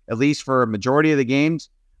spots, at least for a majority of the games,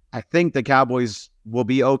 I think the Cowboys will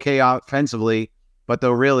be okay offensively, but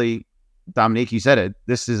they'll really, Domonique, you said it,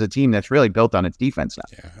 this is a team that's really built on its defense now.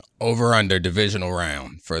 Yeah. Over under divisional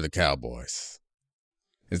round for the Cowboys.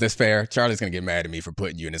 Is this fair? Charlie's going to get mad at me for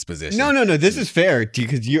putting you in this position. No. This is fair.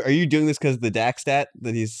 Because are you doing this because of the Dak stat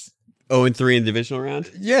that he's 0-3 in the divisional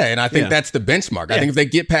round? Yeah, and I think that's the benchmark. I think if they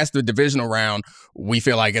get past the divisional round, we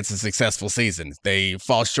feel like it's a successful season. They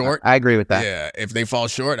fall short. I agree with that. Yeah, if they fall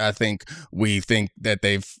short, I think we think that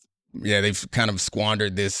they've kind of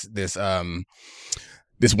squandered this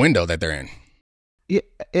window that they're in. Yeah,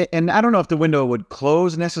 and I don't know if the window would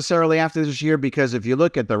close necessarily after this year, because if you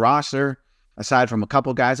look at the roster, aside from a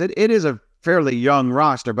couple guys, it is a fairly young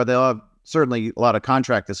roster, but they'll have certainly a lot of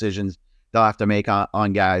contract decisions they'll have to make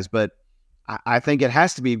on guys. But I think it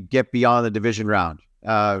has to get beyond the division round.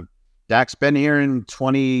 Dak's been here in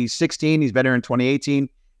 2016. He's been here in 2018,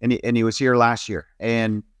 and he was here last year.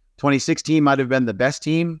 And 2016 might have been the best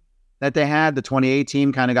team that they had. The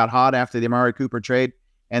 2018 kind of got hot after the Amari Cooper trade.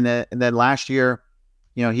 And then last year,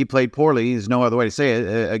 he played poorly. There's no other way to say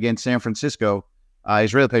it, against San Francisco.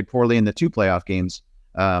 He's really played poorly in the 2 playoff games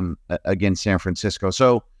against San Francisco.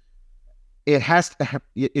 So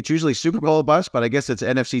it's usually Super Bowl or bust, but I guess it's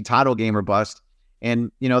NFC title game or bust.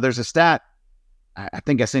 And, there's a stat I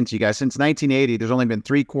think I sent to you guys. Since 1980, there's only been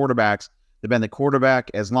 3 quarterbacks that have been the quarterback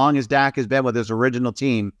as long as Dak has been with his original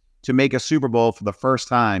team to make a Super Bowl for the first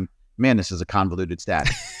time. Man, this is a convoluted stat.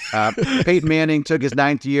 Peyton Manning took his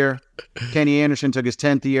 9th year. Kenny Anderson took his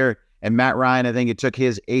 10th year. And Matt Ryan, I think it took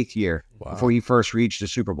his 8th year before he first reached the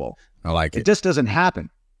Super Bowl. I like it. It just doesn't happen.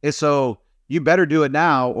 So you better do it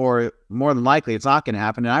now, or more than likely it's not going to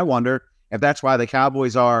happen. And I wonder if that's why the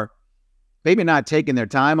Cowboys are maybe not taking their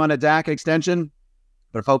time on a Dak extension,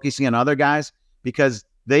 but focusing on other guys, because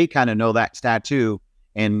they kind of know that stat too.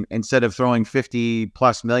 And instead of throwing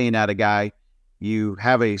 50+ million at a guy, you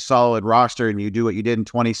have a solid roster and you do what you did in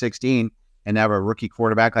 2016 and have a rookie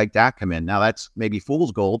quarterback like Dak come in. Now that's maybe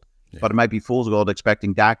fool's gold, but it might be fool's gold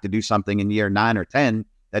expecting Dak to do something in year 9 or 10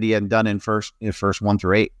 that he hadn't done in first 1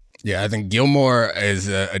 through 8. Yeah, I think Gilmore is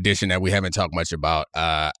an addition that we haven't talked much about.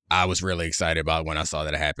 I was really excited about when I saw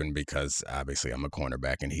that happen, because obviously I'm a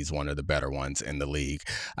cornerback and he's one of the better ones in the league.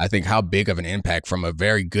 I think how big of an impact from a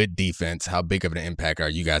very good defense, how big of an impact are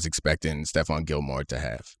you guys expecting Stephon Gilmore to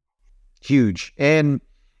have? Huge. And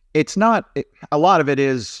it's not, a lot of it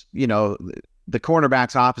is, the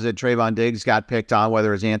cornerbacks opposite Trayvon Diggs got picked on,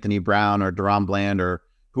 whether it's Anthony Brown or Deron Bland or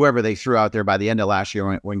whoever they threw out there by the end of last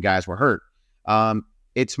year when guys were hurt.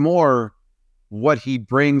 It's more what he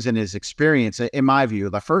brings in his experience. In my view,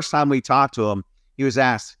 the first time we talked to him, he was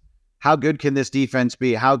asked, how good can this defense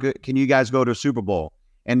be? How good can you guys go to a Super Bowl?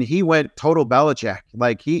 And he went total Belichick.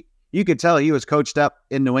 Like you could tell he was coached up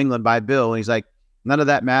in New England by Bill. And he's like, none of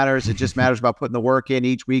that matters. It just matters about putting the work in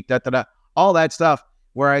each week, all that stuff.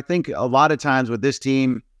 Where I think a lot of times with this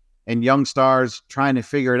team and young stars trying to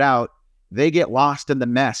figure it out, they get lost in the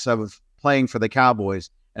mess of playing for the Cowboys.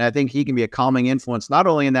 And I think he can be a calming influence, not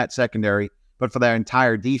only in that secondary, but for their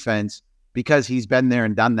entire defense, because he's been there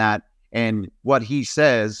and done that. And what he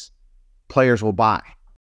says, players will buy.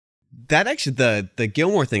 That actually, the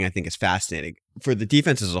Gilmore thing, I think, is fascinating for the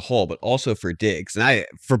defense as a whole, but also for Diggs. And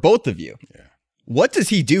for both of you, what does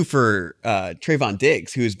he do for Trayvon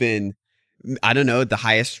Diggs, who's been, I don't know, the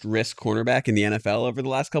highest risk cornerback in the NFL over the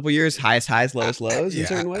last couple of years, highest highs, lowest lows in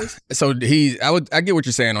certain ways? So I get what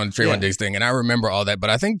you're saying on the Trayvon Diggs thing, and I remember all that, but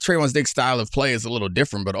I think Trayvon Diggs' style of play is a little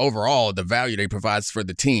different, but overall, the value that he provides for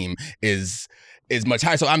the team is much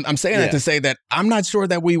higher. So I'm saying that to say that I'm not sure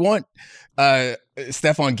that we want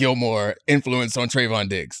Stephon Gilmore influence on Trayvon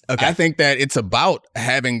Diggs. Okay. I think that it's about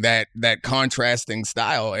having that contrasting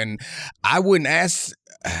style, and I wouldn't ask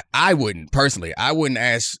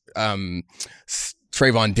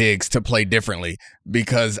Trayvon Diggs to play differently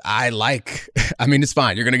because it's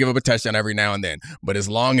fine. You're going to give up a touchdown every now and then, but as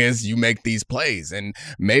long as you make these plays, and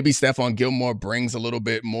maybe Stephon Gilmore brings a little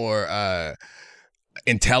bit more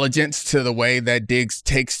intelligence to the way that Diggs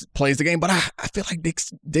plays the game, but I feel like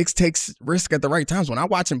Diggs takes risk at the right times. When I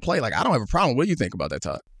watch him play, like, I don't have a problem. What do you think about that,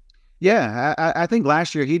 Todd? Yeah, I think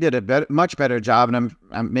last year he did a much better job, and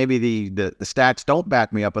I'm maybe the stats don't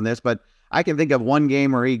back me up on this, but I can think of one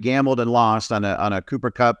game where he gambled and lost on a Cooper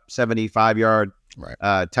Kupp 75-yard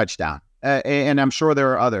touchdown, and I'm sure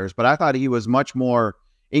there are others, but I thought he was much more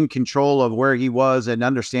in control of where he was and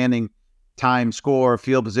understanding time, score,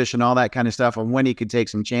 field position, all that kind of stuff, and when he could take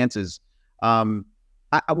some chances.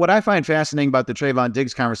 What I find fascinating about the Trayvon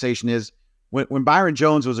Diggs conversation is when Byron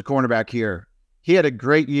Jones was a cornerback here, he had a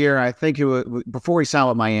great year. I think it was before he signed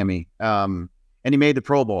with Miami, and he made the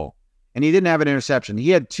Pro Bowl, and he didn't have an interception. He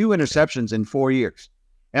had 2 interceptions in 4 years,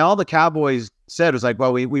 and all the Cowboys said was like,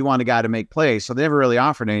 well, we want a guy to make plays, so they never really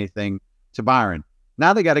offered anything to Byron.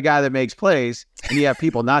 Now they got a guy that makes plays, and you have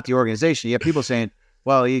people, not the organization, you have people saying,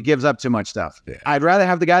 well, he gives up too much stuff. Yeah. I'd rather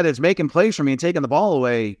have the guy that's making plays for me and taking the ball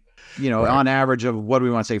away, on average of what do we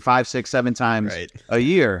want to say, 5, 6, 7 times a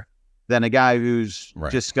year than a guy who's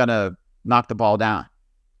just going to knock the ball down.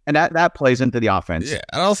 And that plays into the offense. Yeah,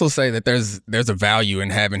 I'd also say that there's a value in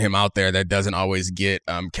having him out there that doesn't always get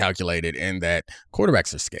calculated, in that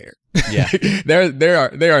quarterbacks are scared. Yeah,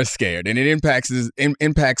 they are scared, and it impacts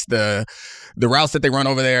the routes that they run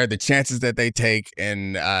over there, the chances that they take,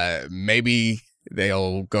 and maybe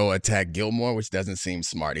they'll go attack Gilmore, which doesn't seem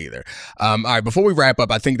smart either. All right, before we wrap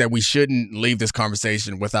up, I think that we shouldn't leave this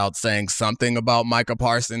conversation without saying something about Micah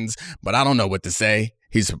Parsons, but I don't know what to say.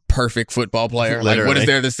 He's a perfect football player. Like, what is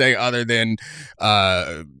there to say other than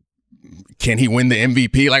can he win the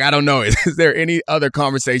MVP? Like, I don't know. Is there any other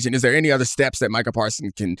conversation? Is there any other steps that Micah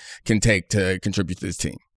Parsons can take to contribute to this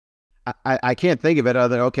team? I can't think of it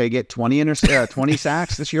other than, get 20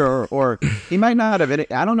 sacks this year, or he might not have.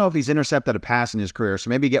 I don't know if he's intercepted a pass in his career, so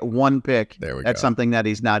maybe get 1 pick. That's something that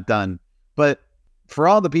he's not done. But for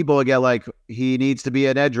all the people who get like he needs to be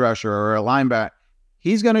an edge rusher or a linebacker,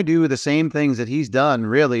 he's going to do the same things that he's done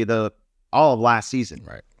really all of last season.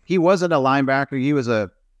 Right. He wasn't a linebacker. He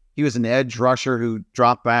was an edge rusher who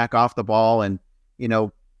dropped back off the ball, and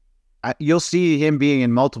you'll see him being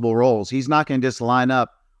in multiple roles. He's not going to just line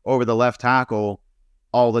up over the left tackle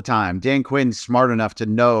all the time. Dan Quinn's smart enough to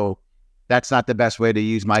know that's not the best way to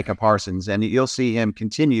use Micah Parsons, and you'll see him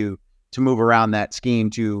continue to move around that scheme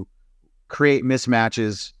to create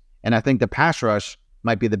mismatches. And I think the pass rush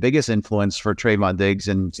might be the biggest influence for Trayvon Diggs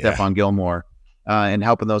and Stephon Gilmore and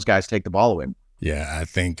helping those guys take the ball away. Yeah, I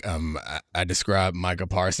think I describe Micah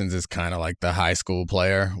Parsons as kind of like the high school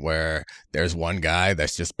player where there's one guy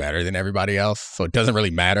that's just better than everybody else. So it doesn't really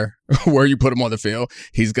matter where you put him on the field.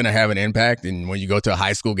 He's going to have an impact. And when you go to a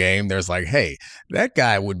high school game, there's like, hey, that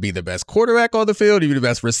guy would be the best quarterback on the field. He'd be the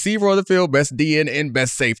best receiver on the field, best DN and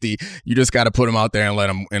best safety. You just got to put him out there and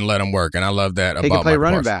let him work. And I love that about Micah Parsons. He can play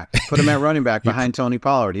running back. Put him at running back behind Tony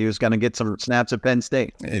Pollard. He was going to get some snaps at Penn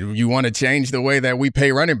State. You want to change the way that we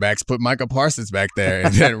pay running backs, put Micah Parsons back there,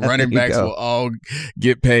 and then running backs will all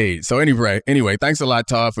get paid. So anyway, thanks a lot,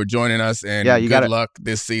 Todd, for joining us, and good luck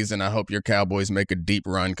this season. I hope your Cowboys make a deep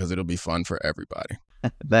run because it'll be fun for everybody.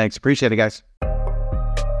 Thanks. Appreciate it, guys.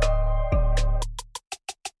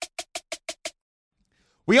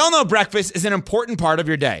 We all know breakfast is an important part of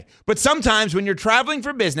your day, but sometimes when you're traveling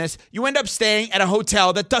for business, you end up staying at a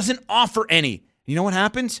hotel that doesn't offer any. You know what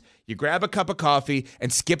happens? You grab a cup of coffee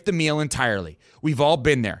and skip the meal entirely. We've all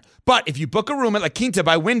been there. But if you book a room at La Quinta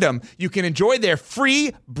by Wyndham, you can enjoy their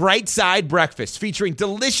free Bright Side breakfast featuring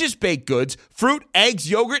delicious baked goods, fruit, eggs,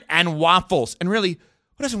 yogurt, and waffles. And really,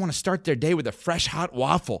 who doesn't want to start their day with a fresh hot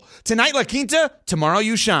waffle? Tonight, La Quinta, tomorrow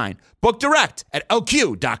you shine. Book direct at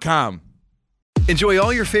lq.com. Enjoy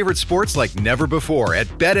all your favorite sports like never before at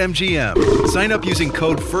BetMGM. Sign up using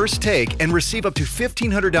code FIRSTTAKE and receive up to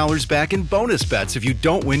 $1,500 back in bonus bets if you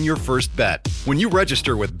don't win your first bet. When you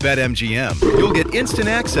register with BetMGM, you'll get instant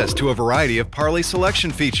access to a variety of parlay selection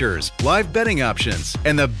features, live betting options,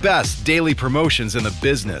 and the best daily promotions in the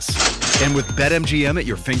business. And with BetMGM at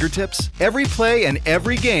your fingertips, every play and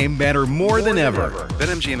every game matter more than ever.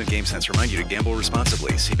 BetMGM and GameSense remind you to gamble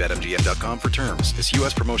responsibly. See BetMGM.com for terms. This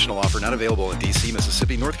U.S. promotional offer not available in D.C.,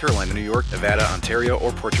 Mississippi, North Carolina, New York, Nevada, Ontario,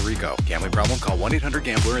 or Puerto Rico. Gambling problem? Call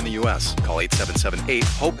 1-800-GAMBLER in the U.S. Call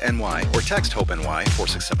 877-8-HOPE-NY or text HOPE-NY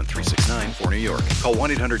 467-369 for New York. Call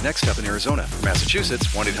 1-800-NEXT-STEP in Arizona. For Massachusetts,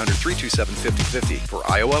 1-800-327-5050.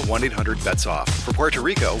 For Iowa, 1-800-BETS-OFF. For Puerto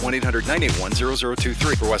Rico,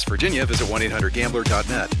 1-800-981-0023. For West Virginia, visit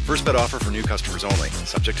 1-800-GAMBLER.net. First bet offer for new customers only.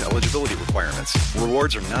 Subject to eligibility requirements.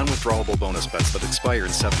 Rewards are non-withdrawable bonus bets that expire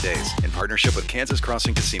in 7 days. In partnership with Kansas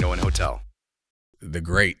Crossing Casino and Hotel. The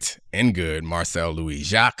great and good Marcel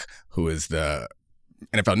Louis-Jacques, who is the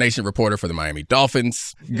NFL Nation reporter for the Miami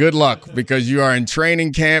Dolphins. Good luck, because you are in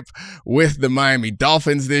training camp with the Miami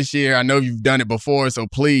Dolphins this year. I know you've done it before, so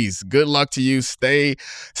please, good luck to you. Stay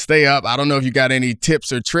up. I don't know if you got any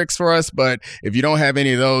tips or tricks for us, but if you don't have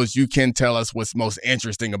any of those, you can tell us what's most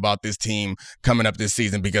interesting about this team coming up this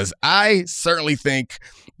season, because I certainly think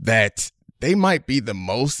that they might be the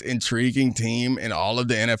most intriguing team in all of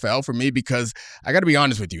the NFL for me, because I got to be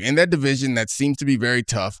honest with you, in that division that seems to be very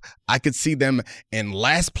tough, I could see them in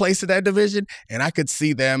last place of that division, and I could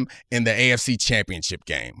see them in the AFC Championship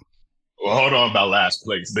game. Well, hold on about last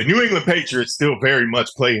place. The New England Patriots still very much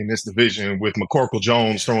play in this division with McCorkle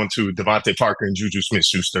Jones throwing to Devontae Parker and Juju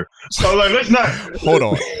Smith-Schuster. So, let's not. Hold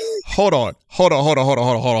on.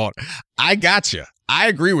 I got you. I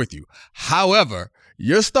agree with you. However,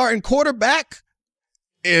 your starting quarterback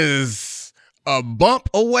is a bump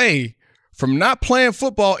away from not playing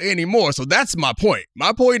football anymore. So that's my point.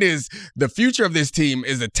 My point is the future of this team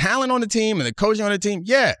is the talent on the team and the coaching on the team.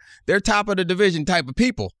 Yeah, they're top of the division type of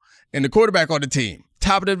people. And the quarterback on the team,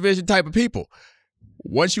 top of the division type of people.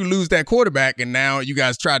 Once you lose that quarterback, and now you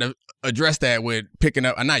guys try to address that with picking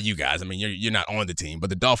up, not you guys, I mean, you're not on the team, but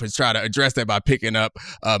the Dolphins try to address that by picking up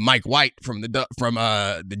Mike White from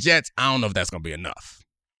the Jets. I don't know if that's going to be enough.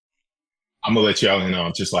 I'm going to let y'all in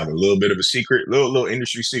on just like a little bit of a secret, little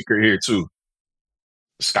industry secret here too.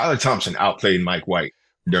 Skylar Thompson outplayed Mike White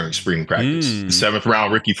during spring practice. The 7th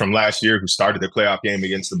round rookie from last year who started the playoff game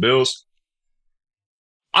against the Bills.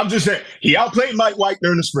 I'm just saying, he outplayed Mike White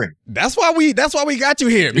during the spring. That's why we got you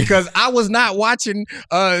here, because I was not watching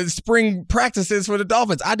spring practices for the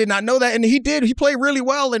Dolphins. I did not know that, and he did. He played really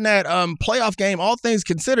well in that playoff game. All things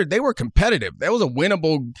considered, they were competitive. That was a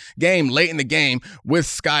winnable game late in the game with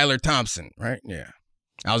Skylar Thompson, right? Yeah.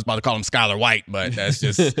 I was about to call him Skylar White, but that's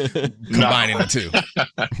just combining the two.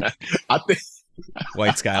 I think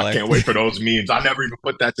White Skylar. I can't wait for those memes. I never even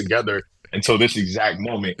put that together until this exact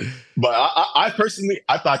moment. But I personally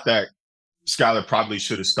thought that Skylar probably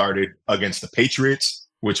should have started against the Patriots,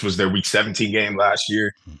 which was their Week 17 game last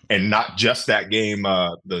year, and not just that game,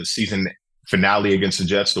 the season finale against the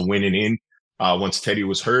Jets, the winning in once Teddy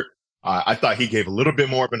was hurt. I thought he gave a little bit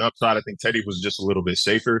more of an upside. I think Teddy was just a little bit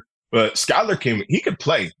safer. But Skylar he could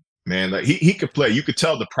play, man. Like he could play. You could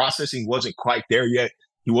tell the processing wasn't quite there yet.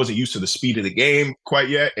 He wasn't used to the speed of the game quite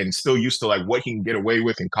yet, and still used to like what he can get away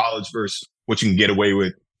with in college versus what you can get away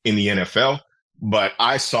with in the NFL. But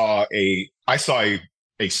I saw a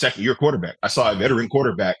second-year quarterback. I saw a veteran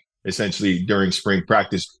quarterback essentially during spring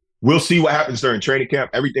practice. We'll see what happens during training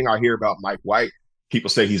camp. Everything I hear about Mike White,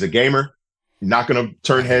 people say he's a gamer. Not going to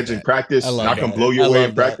turn heads in practice. Not going to blow your way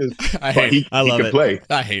in practice. He can play.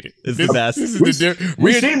 I hate it. It's the best.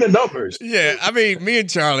 We've seen the numbers. Yeah, I mean, me and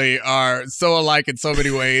Charlie are so alike in so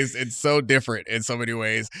many ways and so different in so many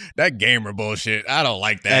ways. That gamer bullshit, I don't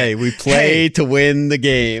like that. Hey, we play to win the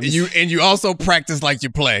game. You also practice like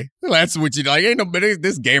you play. That's what you like. Ain't no, but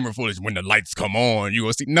this gamer foolish. When the lights come on, you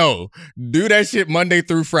will see. No, do that shit Monday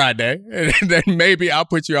through Friday, and then maybe I'll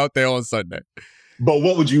put you out there on Sunday. But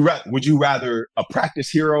what would you rather? Would you rather a practice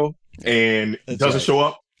hero and doesn't show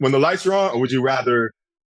up when the lights are on, or would you rather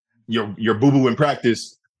your boo-boo in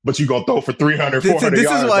practice, but you go throw for 300, 400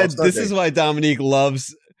 yards? This is why Domonique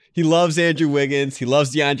loves He loves Andrew Wiggins. He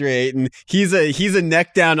loves DeAndre Ayton. He's a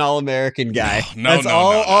neck down All-American guy. That's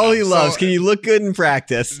all he loves. So, can you look good in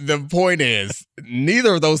practice? The point is,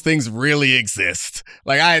 neither of those things really exist.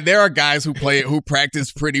 Like there are guys who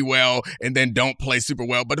practice pretty well and then don't play super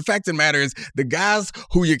well. But the fact of the matter is, the guys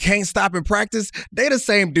who you can't stop in practice, they the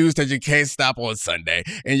same dudes that you can't stop on Sunday.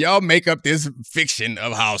 And y'all make up this fiction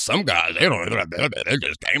of how some guys, they're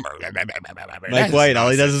just gamers. Mike White, all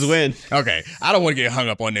he does is win. Okay, I don't want to get hung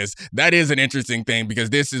up on this. That is an interesting thing because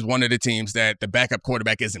this is one of the teams that the backup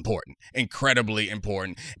quarterback is important, incredibly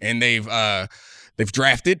important, and they've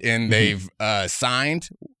drafted and they've signed,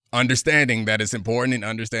 understanding that it's important and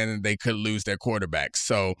understanding they could lose their quarterback.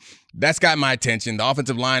 So that's got my attention. The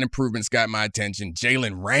offensive line improvements got my attention.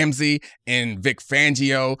 Jalen Ramsey and Vic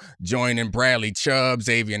Fangio joining Bradley Chubb,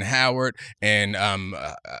 Xavier Howard, and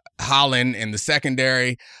Holland in the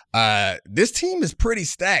secondary. This team is pretty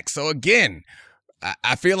stacked. So again,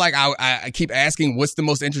 I feel like I keep asking what's the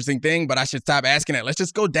most interesting thing, but I should stop asking that. Let's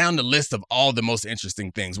just go down the list of all the most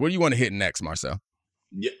interesting things. What do you want to hit next, Marcel?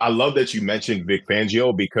 Yeah, I love that you mentioned Vic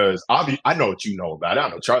Fangio because I know what you know about it. I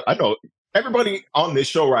know Charlie. I know everybody on this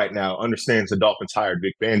show right now understands the Dolphins hired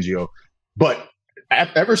Vic Fangio, but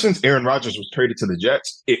ever since Aaron Rodgers was traded to the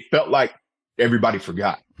Jets, it felt like everybody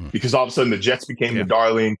forgot because all of a sudden the Jets became the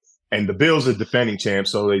darling and the Bills are defending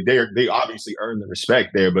champs, so they obviously earned the respect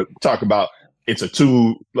there. But talk about it's a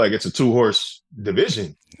two horse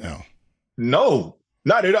division. No.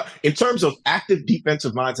 Not at all. In terms of active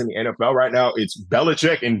defensive minds in the NFL right now, it's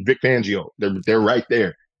Belichick and Vic Fangio. They're right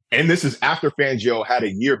there. And this is after Fangio had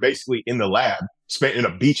a year basically in the lab, spent in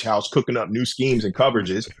a beach house cooking up new schemes and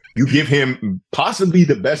coverages. You give him possibly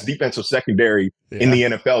the best defensive secondary in the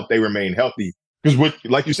NFL if they remain healthy. Because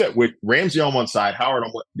like you said, with Ramsey on one side, Howard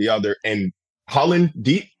on the other, and Holland,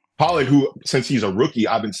 who since he's a rookie,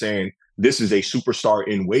 I've been saying this is a superstar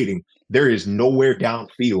in waiting. There is nowhere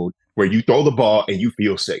downfield where you throw the ball and you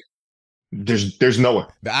feel safe. There's nowhere.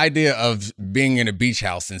 The idea of being in a beach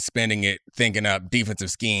house and spending it thinking up defensive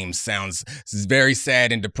schemes sounds very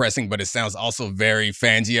sad and depressing, but it sounds also very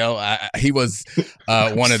Fangio. He was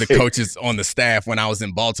one of the coaches on the staff when I was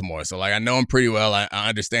in Baltimore. So I know him pretty well. I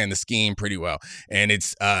understand the scheme pretty well. And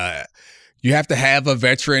it's you have to have a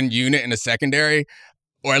veteran unit in the secondary,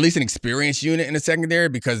 or at least an experienced unit in the secondary,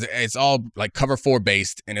 because it's all like cover 4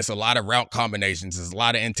 based and it's a lot of route combinations. There's a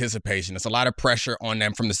lot of anticipation. There's a lot of pressure on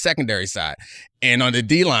them from the secondary side. And on the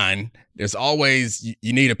D-line, there's always,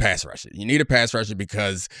 you need a pass rusher. You need a pass rusher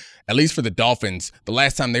because, at least for the Dolphins, the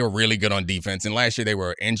last time they were really good on defense, and last year they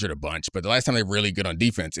were injured a bunch, but the last time they were really good on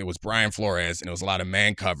defense, it was Brian Flores, and it was a lot of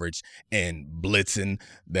man coverage and blitzing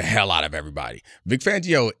the hell out of everybody. Vic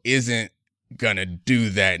Fangio isn't gonna do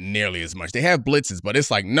that nearly as much. They have blitzes, but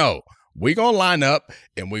it's like, no, we're gonna line up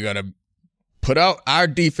and we're gonna put out our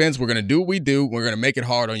defense. We're gonna do what we do. We're gonna make it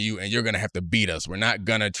hard on you, and you're gonna have to beat us. We're not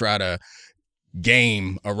gonna try to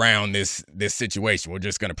game around this situation. We're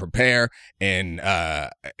just gonna prepare and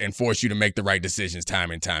force you to make the right decisions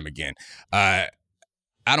time and time again. I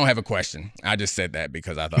don't have a question. I just said that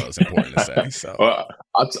because I thought it was important to say. So well,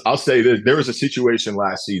 I'll say this. There was a situation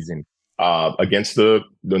last season against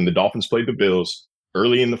when the Dolphins played the Bills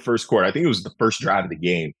early in the first quarter. I think it was the first drive of the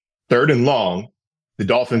game. 3rd and long, the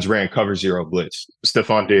Dolphins ran cover 0 blitz.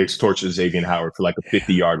 Stephon Diggs torches Xavier Howard for like a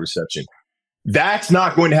 50-yard reception. That's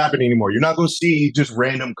not going to happen anymore. You're not going to see just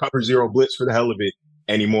random cover 0 blitz for the hell of it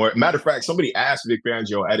anymore. Matter of fact, somebody asked Vic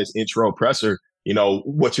Fangio at his intro presser,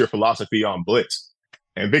 what's your philosophy on blitz?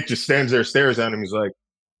 And Vic just stands there, stares at him. He's like,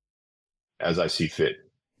 as I see fit.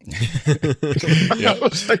 Yeah.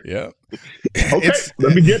 Okay,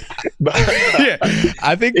 let me get.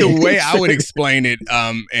 I think the way I would explain it,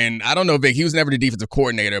 and I don't know, Vic, he was never the defensive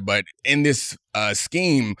coordinator, but in this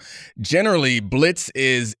scheme, generally blitz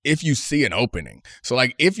is if you see an opening. So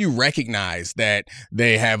like if you recognize that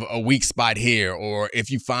they have a weak spot here, or if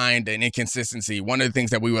you find an inconsistency, one of the things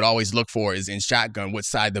that we would always look for is in shotgun which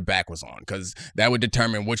side the back was on, because that would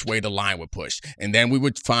determine which way the line would push. And then we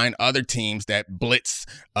would find other teams that blitz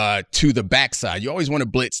to the backside. You always want to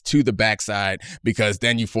blitz to the backside because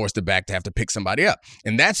then you force the back to have to pick somebody up.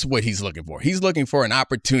 And that's what he's looking for. He's looking for an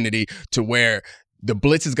opportunity to where the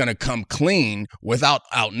blitz is going to come clean without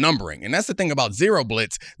outnumbering. And that's the thing about zero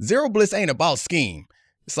blitz. Zero blitz ain't about scheme.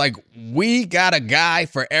 It's like, we got a guy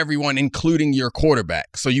for everyone, including your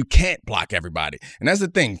quarterback. So you can't block everybody. And that's the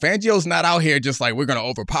thing. Fangio's not out here just like, we're going to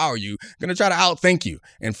overpower you. Going to try to outthink you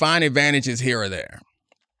and find advantages here or there.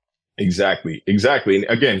 Exactly. And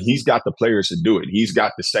again, he's got the players to do it. He's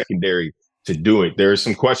got the secondary to do it. There are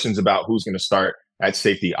some questions about who's going to start at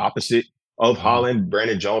safety opposite of Holland.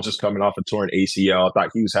 Brandon Jones is coming off a torn ACL. I thought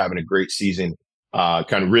he was having a great season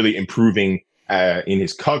kind of really improving in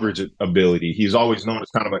his coverage ability. He's always known as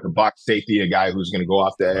kind of like a box safety, a guy who's going to go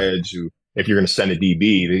off the edge, who, if you're going to send a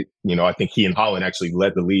DB, I think he and Holland actually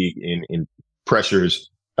led the league in pressures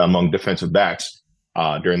among defensive backs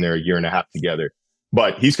during their year and a half together.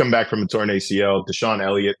 But he's come back from a torn ACL. Deshaun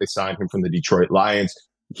Elliott, they signed him from the Detroit Lions.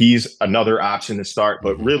 He's another option to start.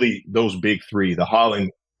 But really, those big three, the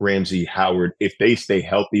Holland, Ramsey, Howard, if they stay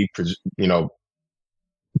healthy,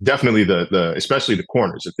 definitely especially the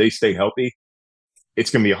corners, if they stay healthy, it's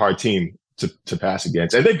going to be a hard team to pass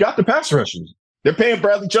against. And they've got the pass rushers. They're paying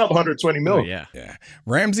Bradley Chubb $120 million. Oh, yeah.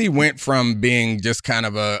 Ramsey went from being just kind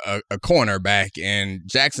of a corner back in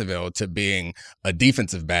Jacksonville to being a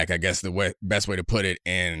defensive back, I guess best way to put it,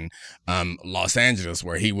 in Los Angeles,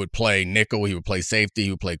 where he would play nickel, he would play safety, he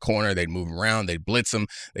would play corner. They'd move him around, they'd blitz him,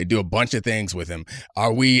 they'd do a bunch of things with him.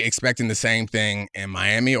 Are we expecting the same thing in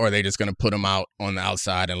Miami, or are they just going to put him out on the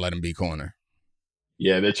outside and let him be corner?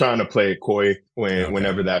 Yeah, they're trying to play it coy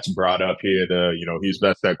whenever that's brought up here. He's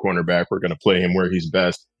best at cornerback. We're going to play him where he's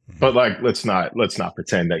best. But let's not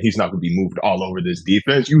pretend that he's not going to be moved all over this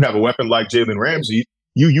defense. You have a weapon like Jalen Ramsey.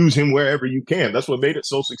 You use him wherever you can. That's what made it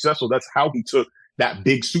so successful. That's how he took that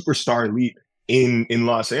big superstar leap in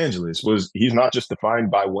Los Angeles. Was he's not just defined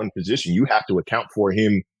by one position. You have to account for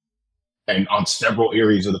him and on several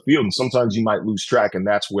areas of the field. And sometimes you might lose track, and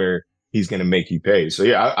that's where he's going to make you pay. So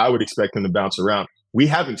yeah, I would expect him to bounce around. We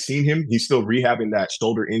haven't seen him. He's still rehabbing that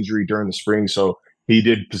shoulder injury during the spring. So he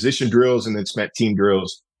did position drills and then spent team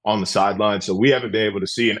drills on the sideline. So we haven't been able to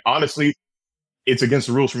see. And honestly, it's against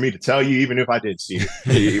the rules for me to tell you, even if I did see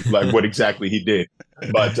it, like what exactly he did.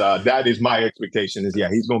 But that is my expectation is,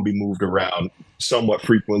 he's going to be moved around somewhat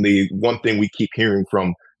frequently. One thing we keep hearing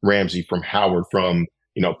from Ramsey, from Howard, from,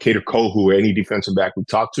 Cater Kohu, any defensive back we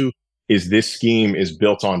talk to, is this scheme is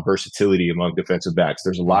built on versatility among defensive backs.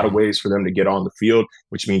 There's a lot of ways for them to get on the field,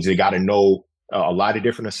 which means they got to know a lot of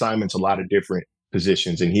different assignments, a lot of different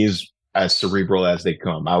positions. And he's as cerebral as they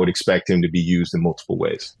come. I would expect him to be used in multiple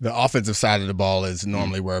ways. The offensive side of the ball is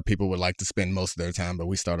normally where people would like to spend most of their time, but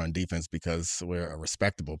we start on defense because we're a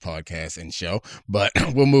respectable podcast and show. But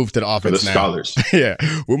we'll move to the offense for the now. Scholars. Yeah,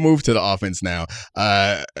 we'll move to the offense now.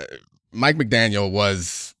 Mike McDaniel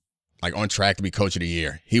was on track to be coach of the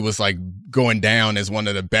year. He was going down as one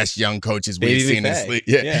of the best young coaches we've seen in this league.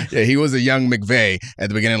 Yeah, he was a young McVay at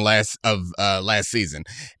the beginning of last season.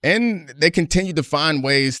 And they continued to find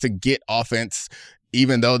ways to get offense,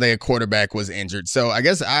 even though their quarterback was injured. So I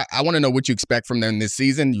guess I want to know what you expect from them this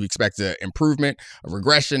season. You expect an improvement, a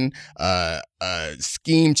regression, a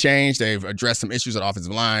scheme change. They've addressed some issues at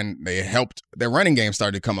offensive line. They helped their running game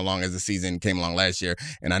started to come along as the season came along last year.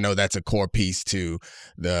 And I know that's a core piece to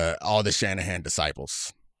all the Shanahan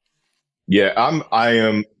disciples. Yeah, I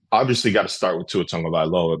am obviously got to start with Tua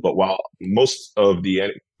Tagovailoa. But while most of the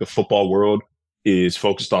football world is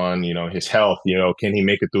focused on, his health, can he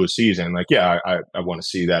make it through a season? I want to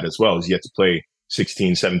see that as well. He's yet to play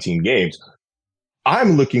 16, 17 games.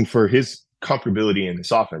 I'm looking for his comfortability in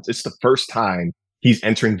this offense. It's the first time he's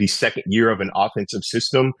entering the second year of an offensive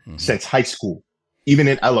system since high school. Even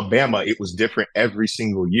in Alabama, it was different every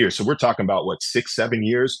single year. So we're talking about 6, 7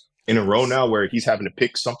 years in a row now where he's having to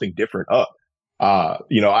pick something different up. I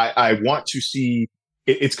want to see,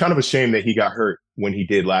 it's kind of a shame that he got hurt when he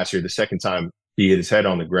did last year, the second time he hit his head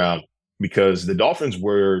on the ground, because the Dolphins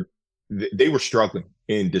were struggling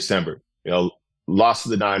in December. Lost to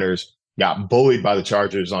the Niners, got bullied by the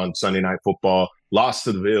Chargers on Sunday Night Football, lost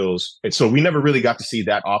to the Bills. And so we never really got to see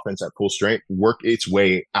that offense at full strength work its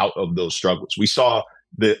way out of those struggles. We saw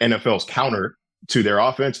the NFL's counter to their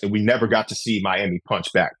offense, and we never got to see Miami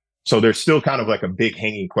punch back. So there's still kind of a big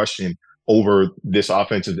hanging question over this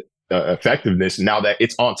offensive effectiveness now that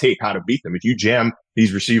it's on tape how to beat them. If you jam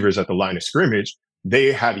these receivers at the line of scrimmage,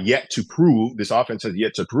 they have yet to prove, this offense has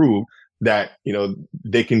yet to prove that,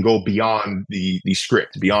 they can go beyond the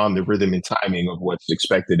script, beyond the rhythm and timing of what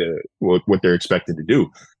they're expected to do.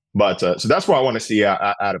 But so that's what I want to see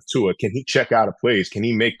out of Tua. Can he check out of plays? Can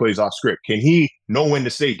he make plays off script? Can he know when to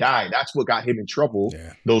say die? That's what got him in trouble.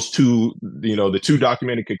 Yeah. Those two, the two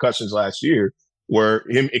documented concussions last year were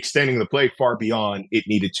him extending the play far beyond it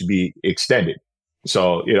needed to be extended.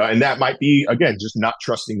 So, and that might be, again, just not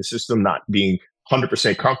trusting the system, not being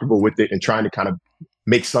 100% comfortable with it and trying to kind of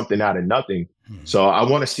make something out of nothing. So I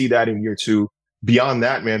want to see that in year two. Beyond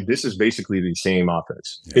that, man, this is basically the same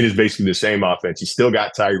offense. Yeah. It is basically the same offense. You still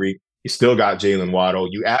got Tyreek. You still got Jalen Waddle.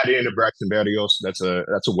 You add in a Braxton Berrios. That's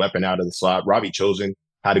a weapon out of the slot. Robbie Chosen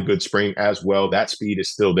had a good spring as well. That speed is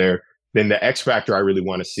still there. Then the X factor I really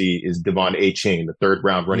want to see is Devon Achane, the third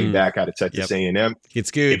round running back out of Texas A&M.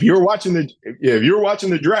 It's good. If you're watching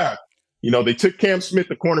the draft, they took Cam Smith,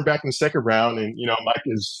 the cornerback, in the second round, and Mike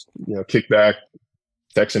is kicked back,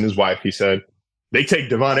 texting his wife. He said they take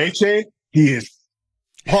Devon Achane. He is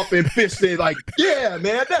pumping, fisting, like, yeah,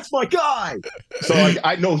 man, that's my guy. So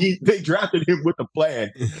I know they drafted him with a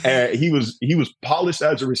plan, and he was polished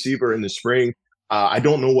as a receiver in the spring. I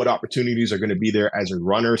don't know what opportunities are going to be there as a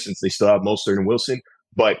runner since they still have Mostert and Wilson,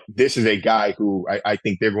 but this is a guy who I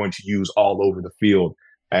think they're going to use all over the field,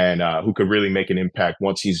 and who could really make an impact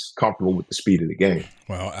once he's comfortable with the speed of the game.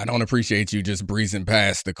 Well, I don't appreciate you just breezing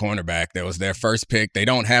past the cornerback. That was their first pick. They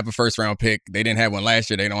don't have a first-round pick. They didn't have one last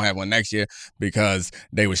year. They don't have one next year because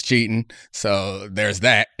they was cheating. So there's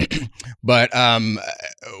that. But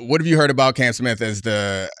what have you heard about Cam Smith as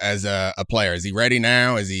a player? Is he ready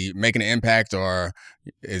now? Is he making an impact, or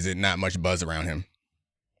is it not much buzz around him?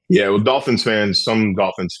 Yeah, well, some Dolphins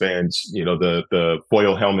fans, the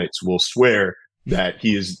foil helmets will swear that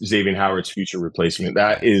he is Xavier Howard's future replacement.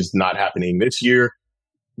 That is not happening this year.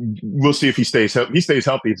 We'll see if he stays healthy. He stays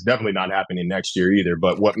healthy. It's definitely not happening next year either.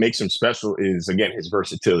 But what makes him special is, again, his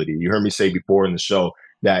versatility. You heard me say before in the show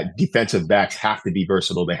that defensive backs have to be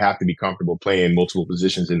versatile. They have to be comfortable playing multiple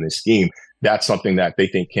positions in this scheme. That's something that they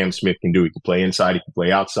think Cam Smith can do. He can play inside. He can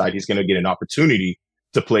play outside. He's going to get an opportunity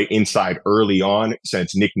to play inside early on,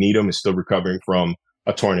 since Nick Needham is still recovering from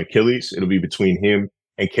a torn Achilles. It'll be between him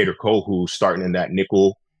and Cater Cole, who's starting in that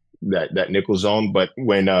nickel zone,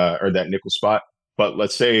 or that nickel spot. But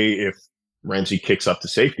let's say if Ramsey kicks up to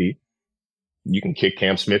safety, you can kick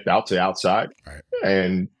Cam Smith out to outside, right,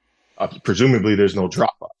 and presumably there's no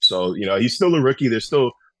drop off. So he's still a rookie. There's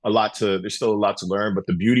still a lot to learn. But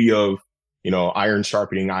the beauty of iron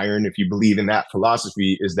sharpening iron, if you believe in that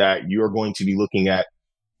philosophy, is that you are going to be looking at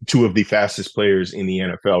two of the fastest players in the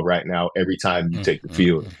NFL right now every time you take the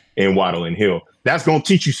field, in Waddle and Hill. That's going to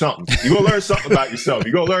teach you something. You're going to learn something about yourself.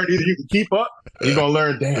 You're going to learn either you can keep up, or you're going to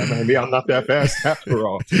learn, damn, maybe I'm not that fast after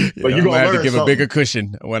all. But you're going to have to give something. a bigger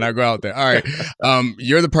cushion when I go out there. All right.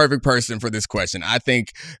 You're the perfect person for this question. I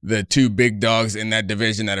think the two big dogs in that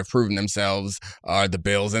division that have proven themselves are the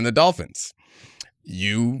Bills and the Dolphins.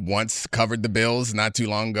 You once covered the Bills not too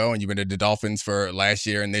long ago, and you've been to the Dolphins for last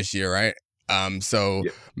year and this year, right?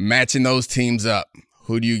 Matching those teams up,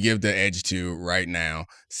 who do you give the edge to right now,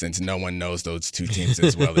 since no one knows those two teams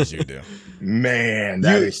as well as you do? Man,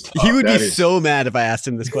 that is tough. He would be so mad if I asked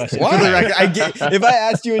him this question. Why? For the record, if I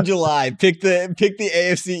asked you in July, pick the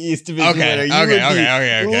AFC East division winner, you would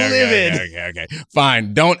be livid. Okay.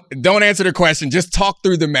 Fine. Don't answer the question. Just talk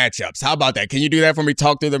through the matchups. How about that? Can you do that for me?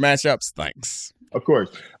 Talk through the matchups? Thanks. Of course.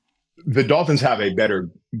 The Dolphins have a better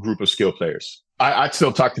group of skill players. I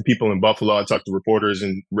still talk to people in Buffalo. I talk to reporters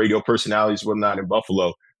and radio personalities, whatnot, in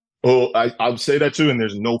Buffalo. Oh, I would say that too, and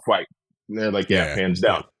there's no fight. And they're like, hands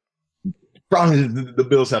down. Problem is, the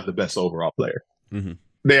Bills have the best overall player. Mm-hmm.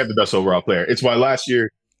 They have the best overall player. It's why last year,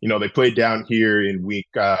 they played down here in week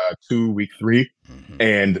 2, week 3,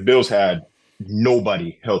 and the Bills had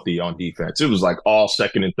nobody healthy on defense. It was like all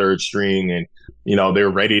second and third string, and they were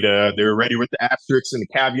ready with the asterisks and the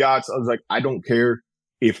caveats. I was like, I don't care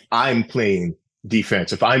if I'm playing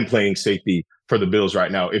defense, if I'm playing safety for the Bills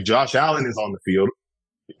right now. If Josh Allen is on the field,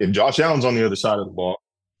 if Josh Allen's on the other side of the ball,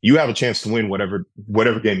 you have a chance to win whatever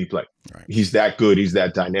game you play. Right. He's that good. He's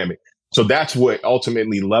that dynamic. So that's what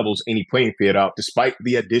ultimately levels any playing field out, despite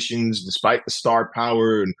the additions, despite the star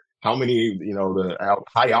power and how many, how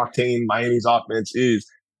high octane Miami's offense is.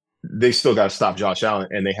 They still got to stop Josh Allen,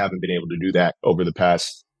 and they haven't been able to do that over the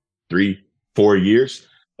past 3-4 years.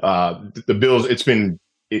 The Bills,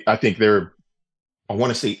 I think they're, I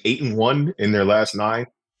want to say 8-1 in their last 9,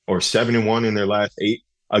 or 7-1 in their last 8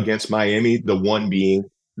 against Miami. The one being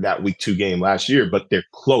that week 2 game last year, but they're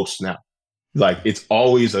close now. Like it's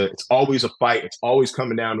always a fight. It's always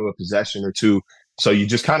coming down to a possession or two. So you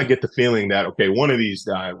just kind of get the feeling that, okay, one of these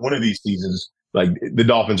seasons, like the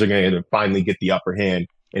Dolphins are going to finally get the upper hand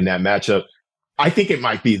in that matchup. I think it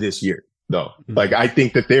might be this year though. Like I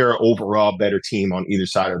think that they're an overall better team on either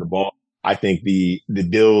side of the ball. I think the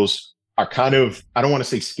Bills are kind of, I don't want to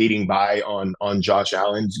say skating by on Josh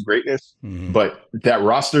Allen's greatness, but that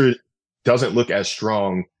roster doesn't look as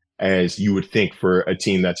strong as you would think for a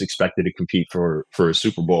team that's expected to compete for a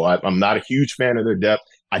Super Bowl. I'm not a huge fan of their depth.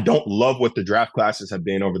 I don't love what the draft classes have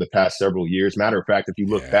been over the past several years. Matter of fact, if you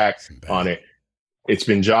look back on it, it's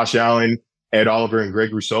been Josh Allen, Ed Oliver, and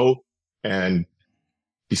Greg Rousseau. And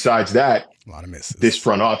besides that, a lot of misses. This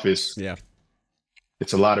front office,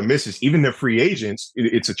 it's a lot of misses. Even their free agents,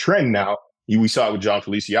 it's a trend now. We saw it with John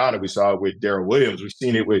Feliciano. We saw it with Darrell Williams. We've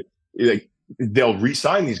seen it with, they'll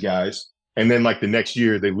re-sign these guys, and then like the next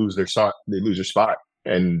year they lose their spot,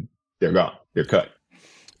 and they're gone. They're cut.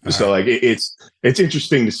 So like it's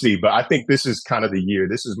interesting to see, but I think this is kind of the year.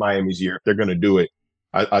 This is Miami's year. If they're going to do it,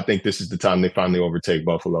 I think this is the time they finally overtake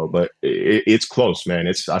Buffalo. But it's close, man.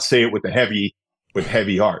 I say it with heavy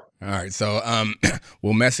heart. All right. So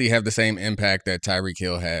will Messi have the same impact that Tyreek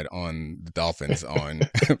Hill had on the Dolphins on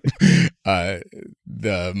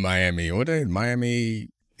the Miami? What is Miami?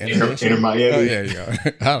 Inter Miami. Oh, yeah.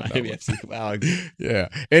 I don't know. Wow. Yeah.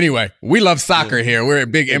 Anyway, we love soccer here. We're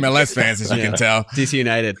big MLS fans, as you can tell. DC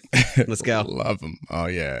United. Let's go. Love them. Oh,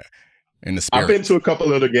 yeah. In the spirit. I've been to a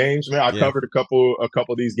couple of the games, man. I covered a couple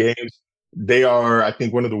of these games. They are, I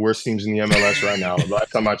think, one of the worst teams in the MLS right now.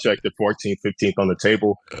 Last time I checked, they're 14th, 15th on the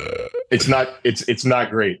table. It's not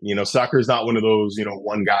great. You know, soccer is not one of those, you know,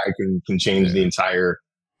 one guy can change the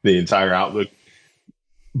entire outlook.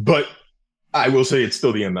 But I will say it's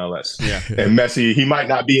still the MLS. Yeah. And Messi, he might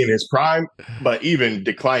not be in his prime, but even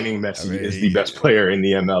declining Messi is the best player in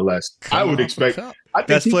the MLS. I would expect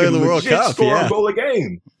best player in the World Cup. Score a goal a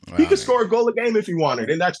game. Wow, he could score a goal a game if he wanted,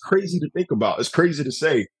 and that's crazy to think about. It's crazy to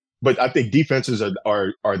say, but I think defenses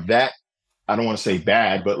are that. I don't want to say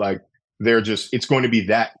bad, but like it's going to be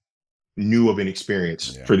that new of an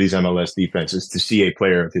experience for these MLS defenses to see a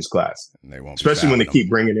player of his class. And they won't, especially when they keep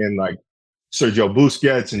bringing in like Sergio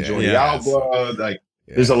Busquets and Jordi Alba. Like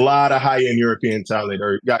there's a lot of high-end European talent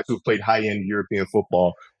or guys who've played high-end European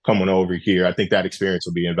football coming over here. I think that experience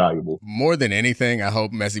will be invaluable. More than anything, I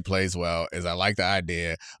hope Messi plays well, as I like the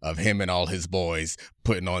idea of him and all his boys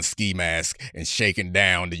putting on ski masks and shaking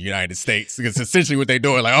down the United States. Because essentially what they're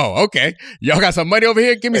doing, like, oh, okay, y'all got some money over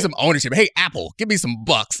here? Give me some ownership. Hey, Apple, give me some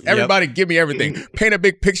bucks. Everybody give me everything. Paint a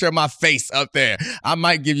big picture of my face up there. I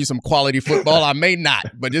might give you some quality football. I may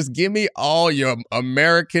not, but just give me all your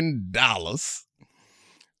American dollars.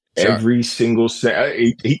 Every single cent.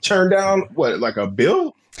 He turned down, like a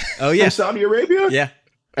bill? Oh, yeah. From Saudi Arabia? Yeah.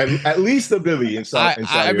 At least $1 billion in Saudi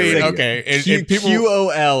Arabia. Okay. And people,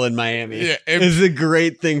 QOL in Miami is a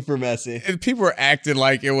great thing for Messi. And people were acting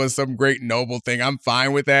like it was some great noble thing. I'm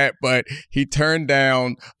fine with that, but he turned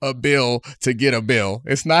down a bill to get a bill.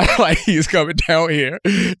 It's not like he's coming down here.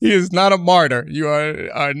 He is not a martyr. You're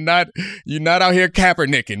not out here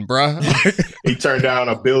Kaepernicking, bruh. He turned down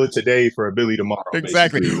a bill today for a Billy tomorrow.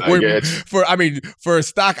 Exactly. For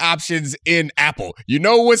stock options in Apple. You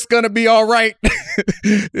know what's gonna be all right?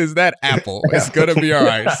 Is that Apple? It's gonna be all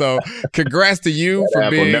right. So, congrats to you for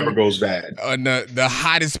Apple being never goes bad. The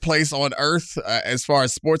hottest place on earth as far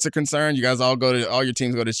as sports are concerned. You guys all your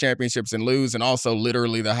teams go to championships and lose, and also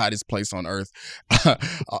literally the hottest place on earth.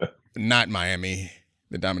 Not Miami,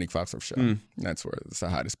 the Domonique Foxworth Show. That's where it's the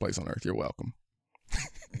hottest place on earth. You're welcome.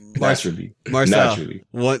 Naturally, Marcel.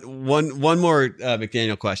 One more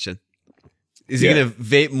McDaniel question. Is he gonna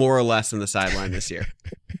vape more or less on the sideline this year?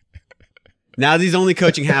 Now that he's only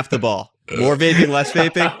coaching half the ball. More vaping, less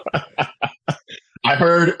vaping? I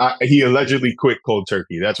heard he allegedly quit cold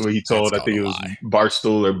turkey. That's what he told. I think it was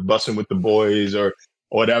Barstool or Bussin' with the Boys or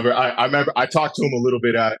whatever. I remember I talked to him a little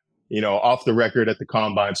bit off the record at the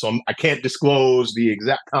Combine. So I can't disclose the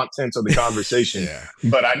exact contents of the conversation.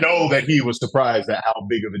 But I know that he was surprised at how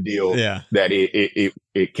big of a deal that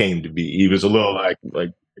it came to be. He was a little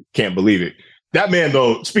like can't believe it. That man,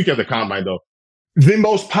 though, speaking of the Combine, though, the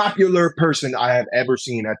most popular person I have ever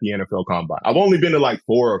seen at the NFL Combine. I've only been to like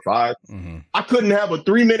 4 or 5. Mm-hmm. I couldn't have a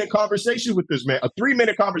 3-minute conversation with this man. A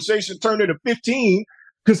 3-minute conversation turned into 15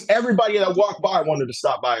 because everybody that walked by wanted to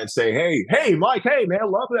stop by and say, hey, Mike, hey,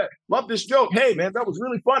 man, love that. Love this joke. Hey, man, that was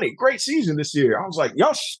really funny. Great season this year. I was like,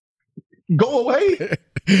 y'all go away,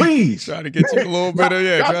 please. Trying to get you a little bit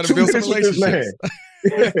of, trying to build some relationships.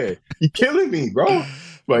 Yeah, you're killing me, bro.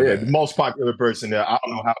 But the most popular person there, I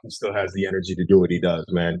don't know how he still has the energy to do what he does,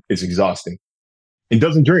 man. It's exhausting. He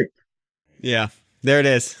doesn't drink. Yeah, there it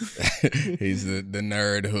is. He's the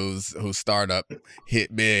nerd whose startup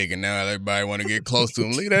hit big, and now everybody want to get close to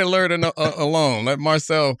him. Leave that nerd alone. Let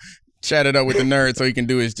Marcel chat it up with the nerd so he can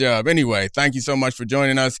do his job. Anyway, thank you so much for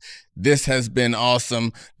joining us. This has been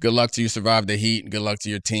awesome. Good luck to you. Survive the heat. Good luck to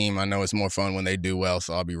your team. I know it's more fun when they do well,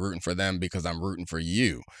 so I'll be rooting for them because I'm rooting for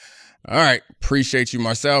you. All right. Appreciate you,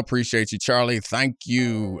 Marcel. Appreciate you, Charlie. Thank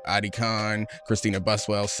you, Adi Khan, Christina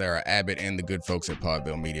Buswell, Sarah Abbott, and the good folks at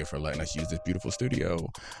Podville Media for letting us use this beautiful studio.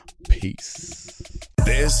 Peace.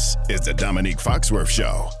 This is the Domonique Foxworth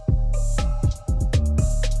Show.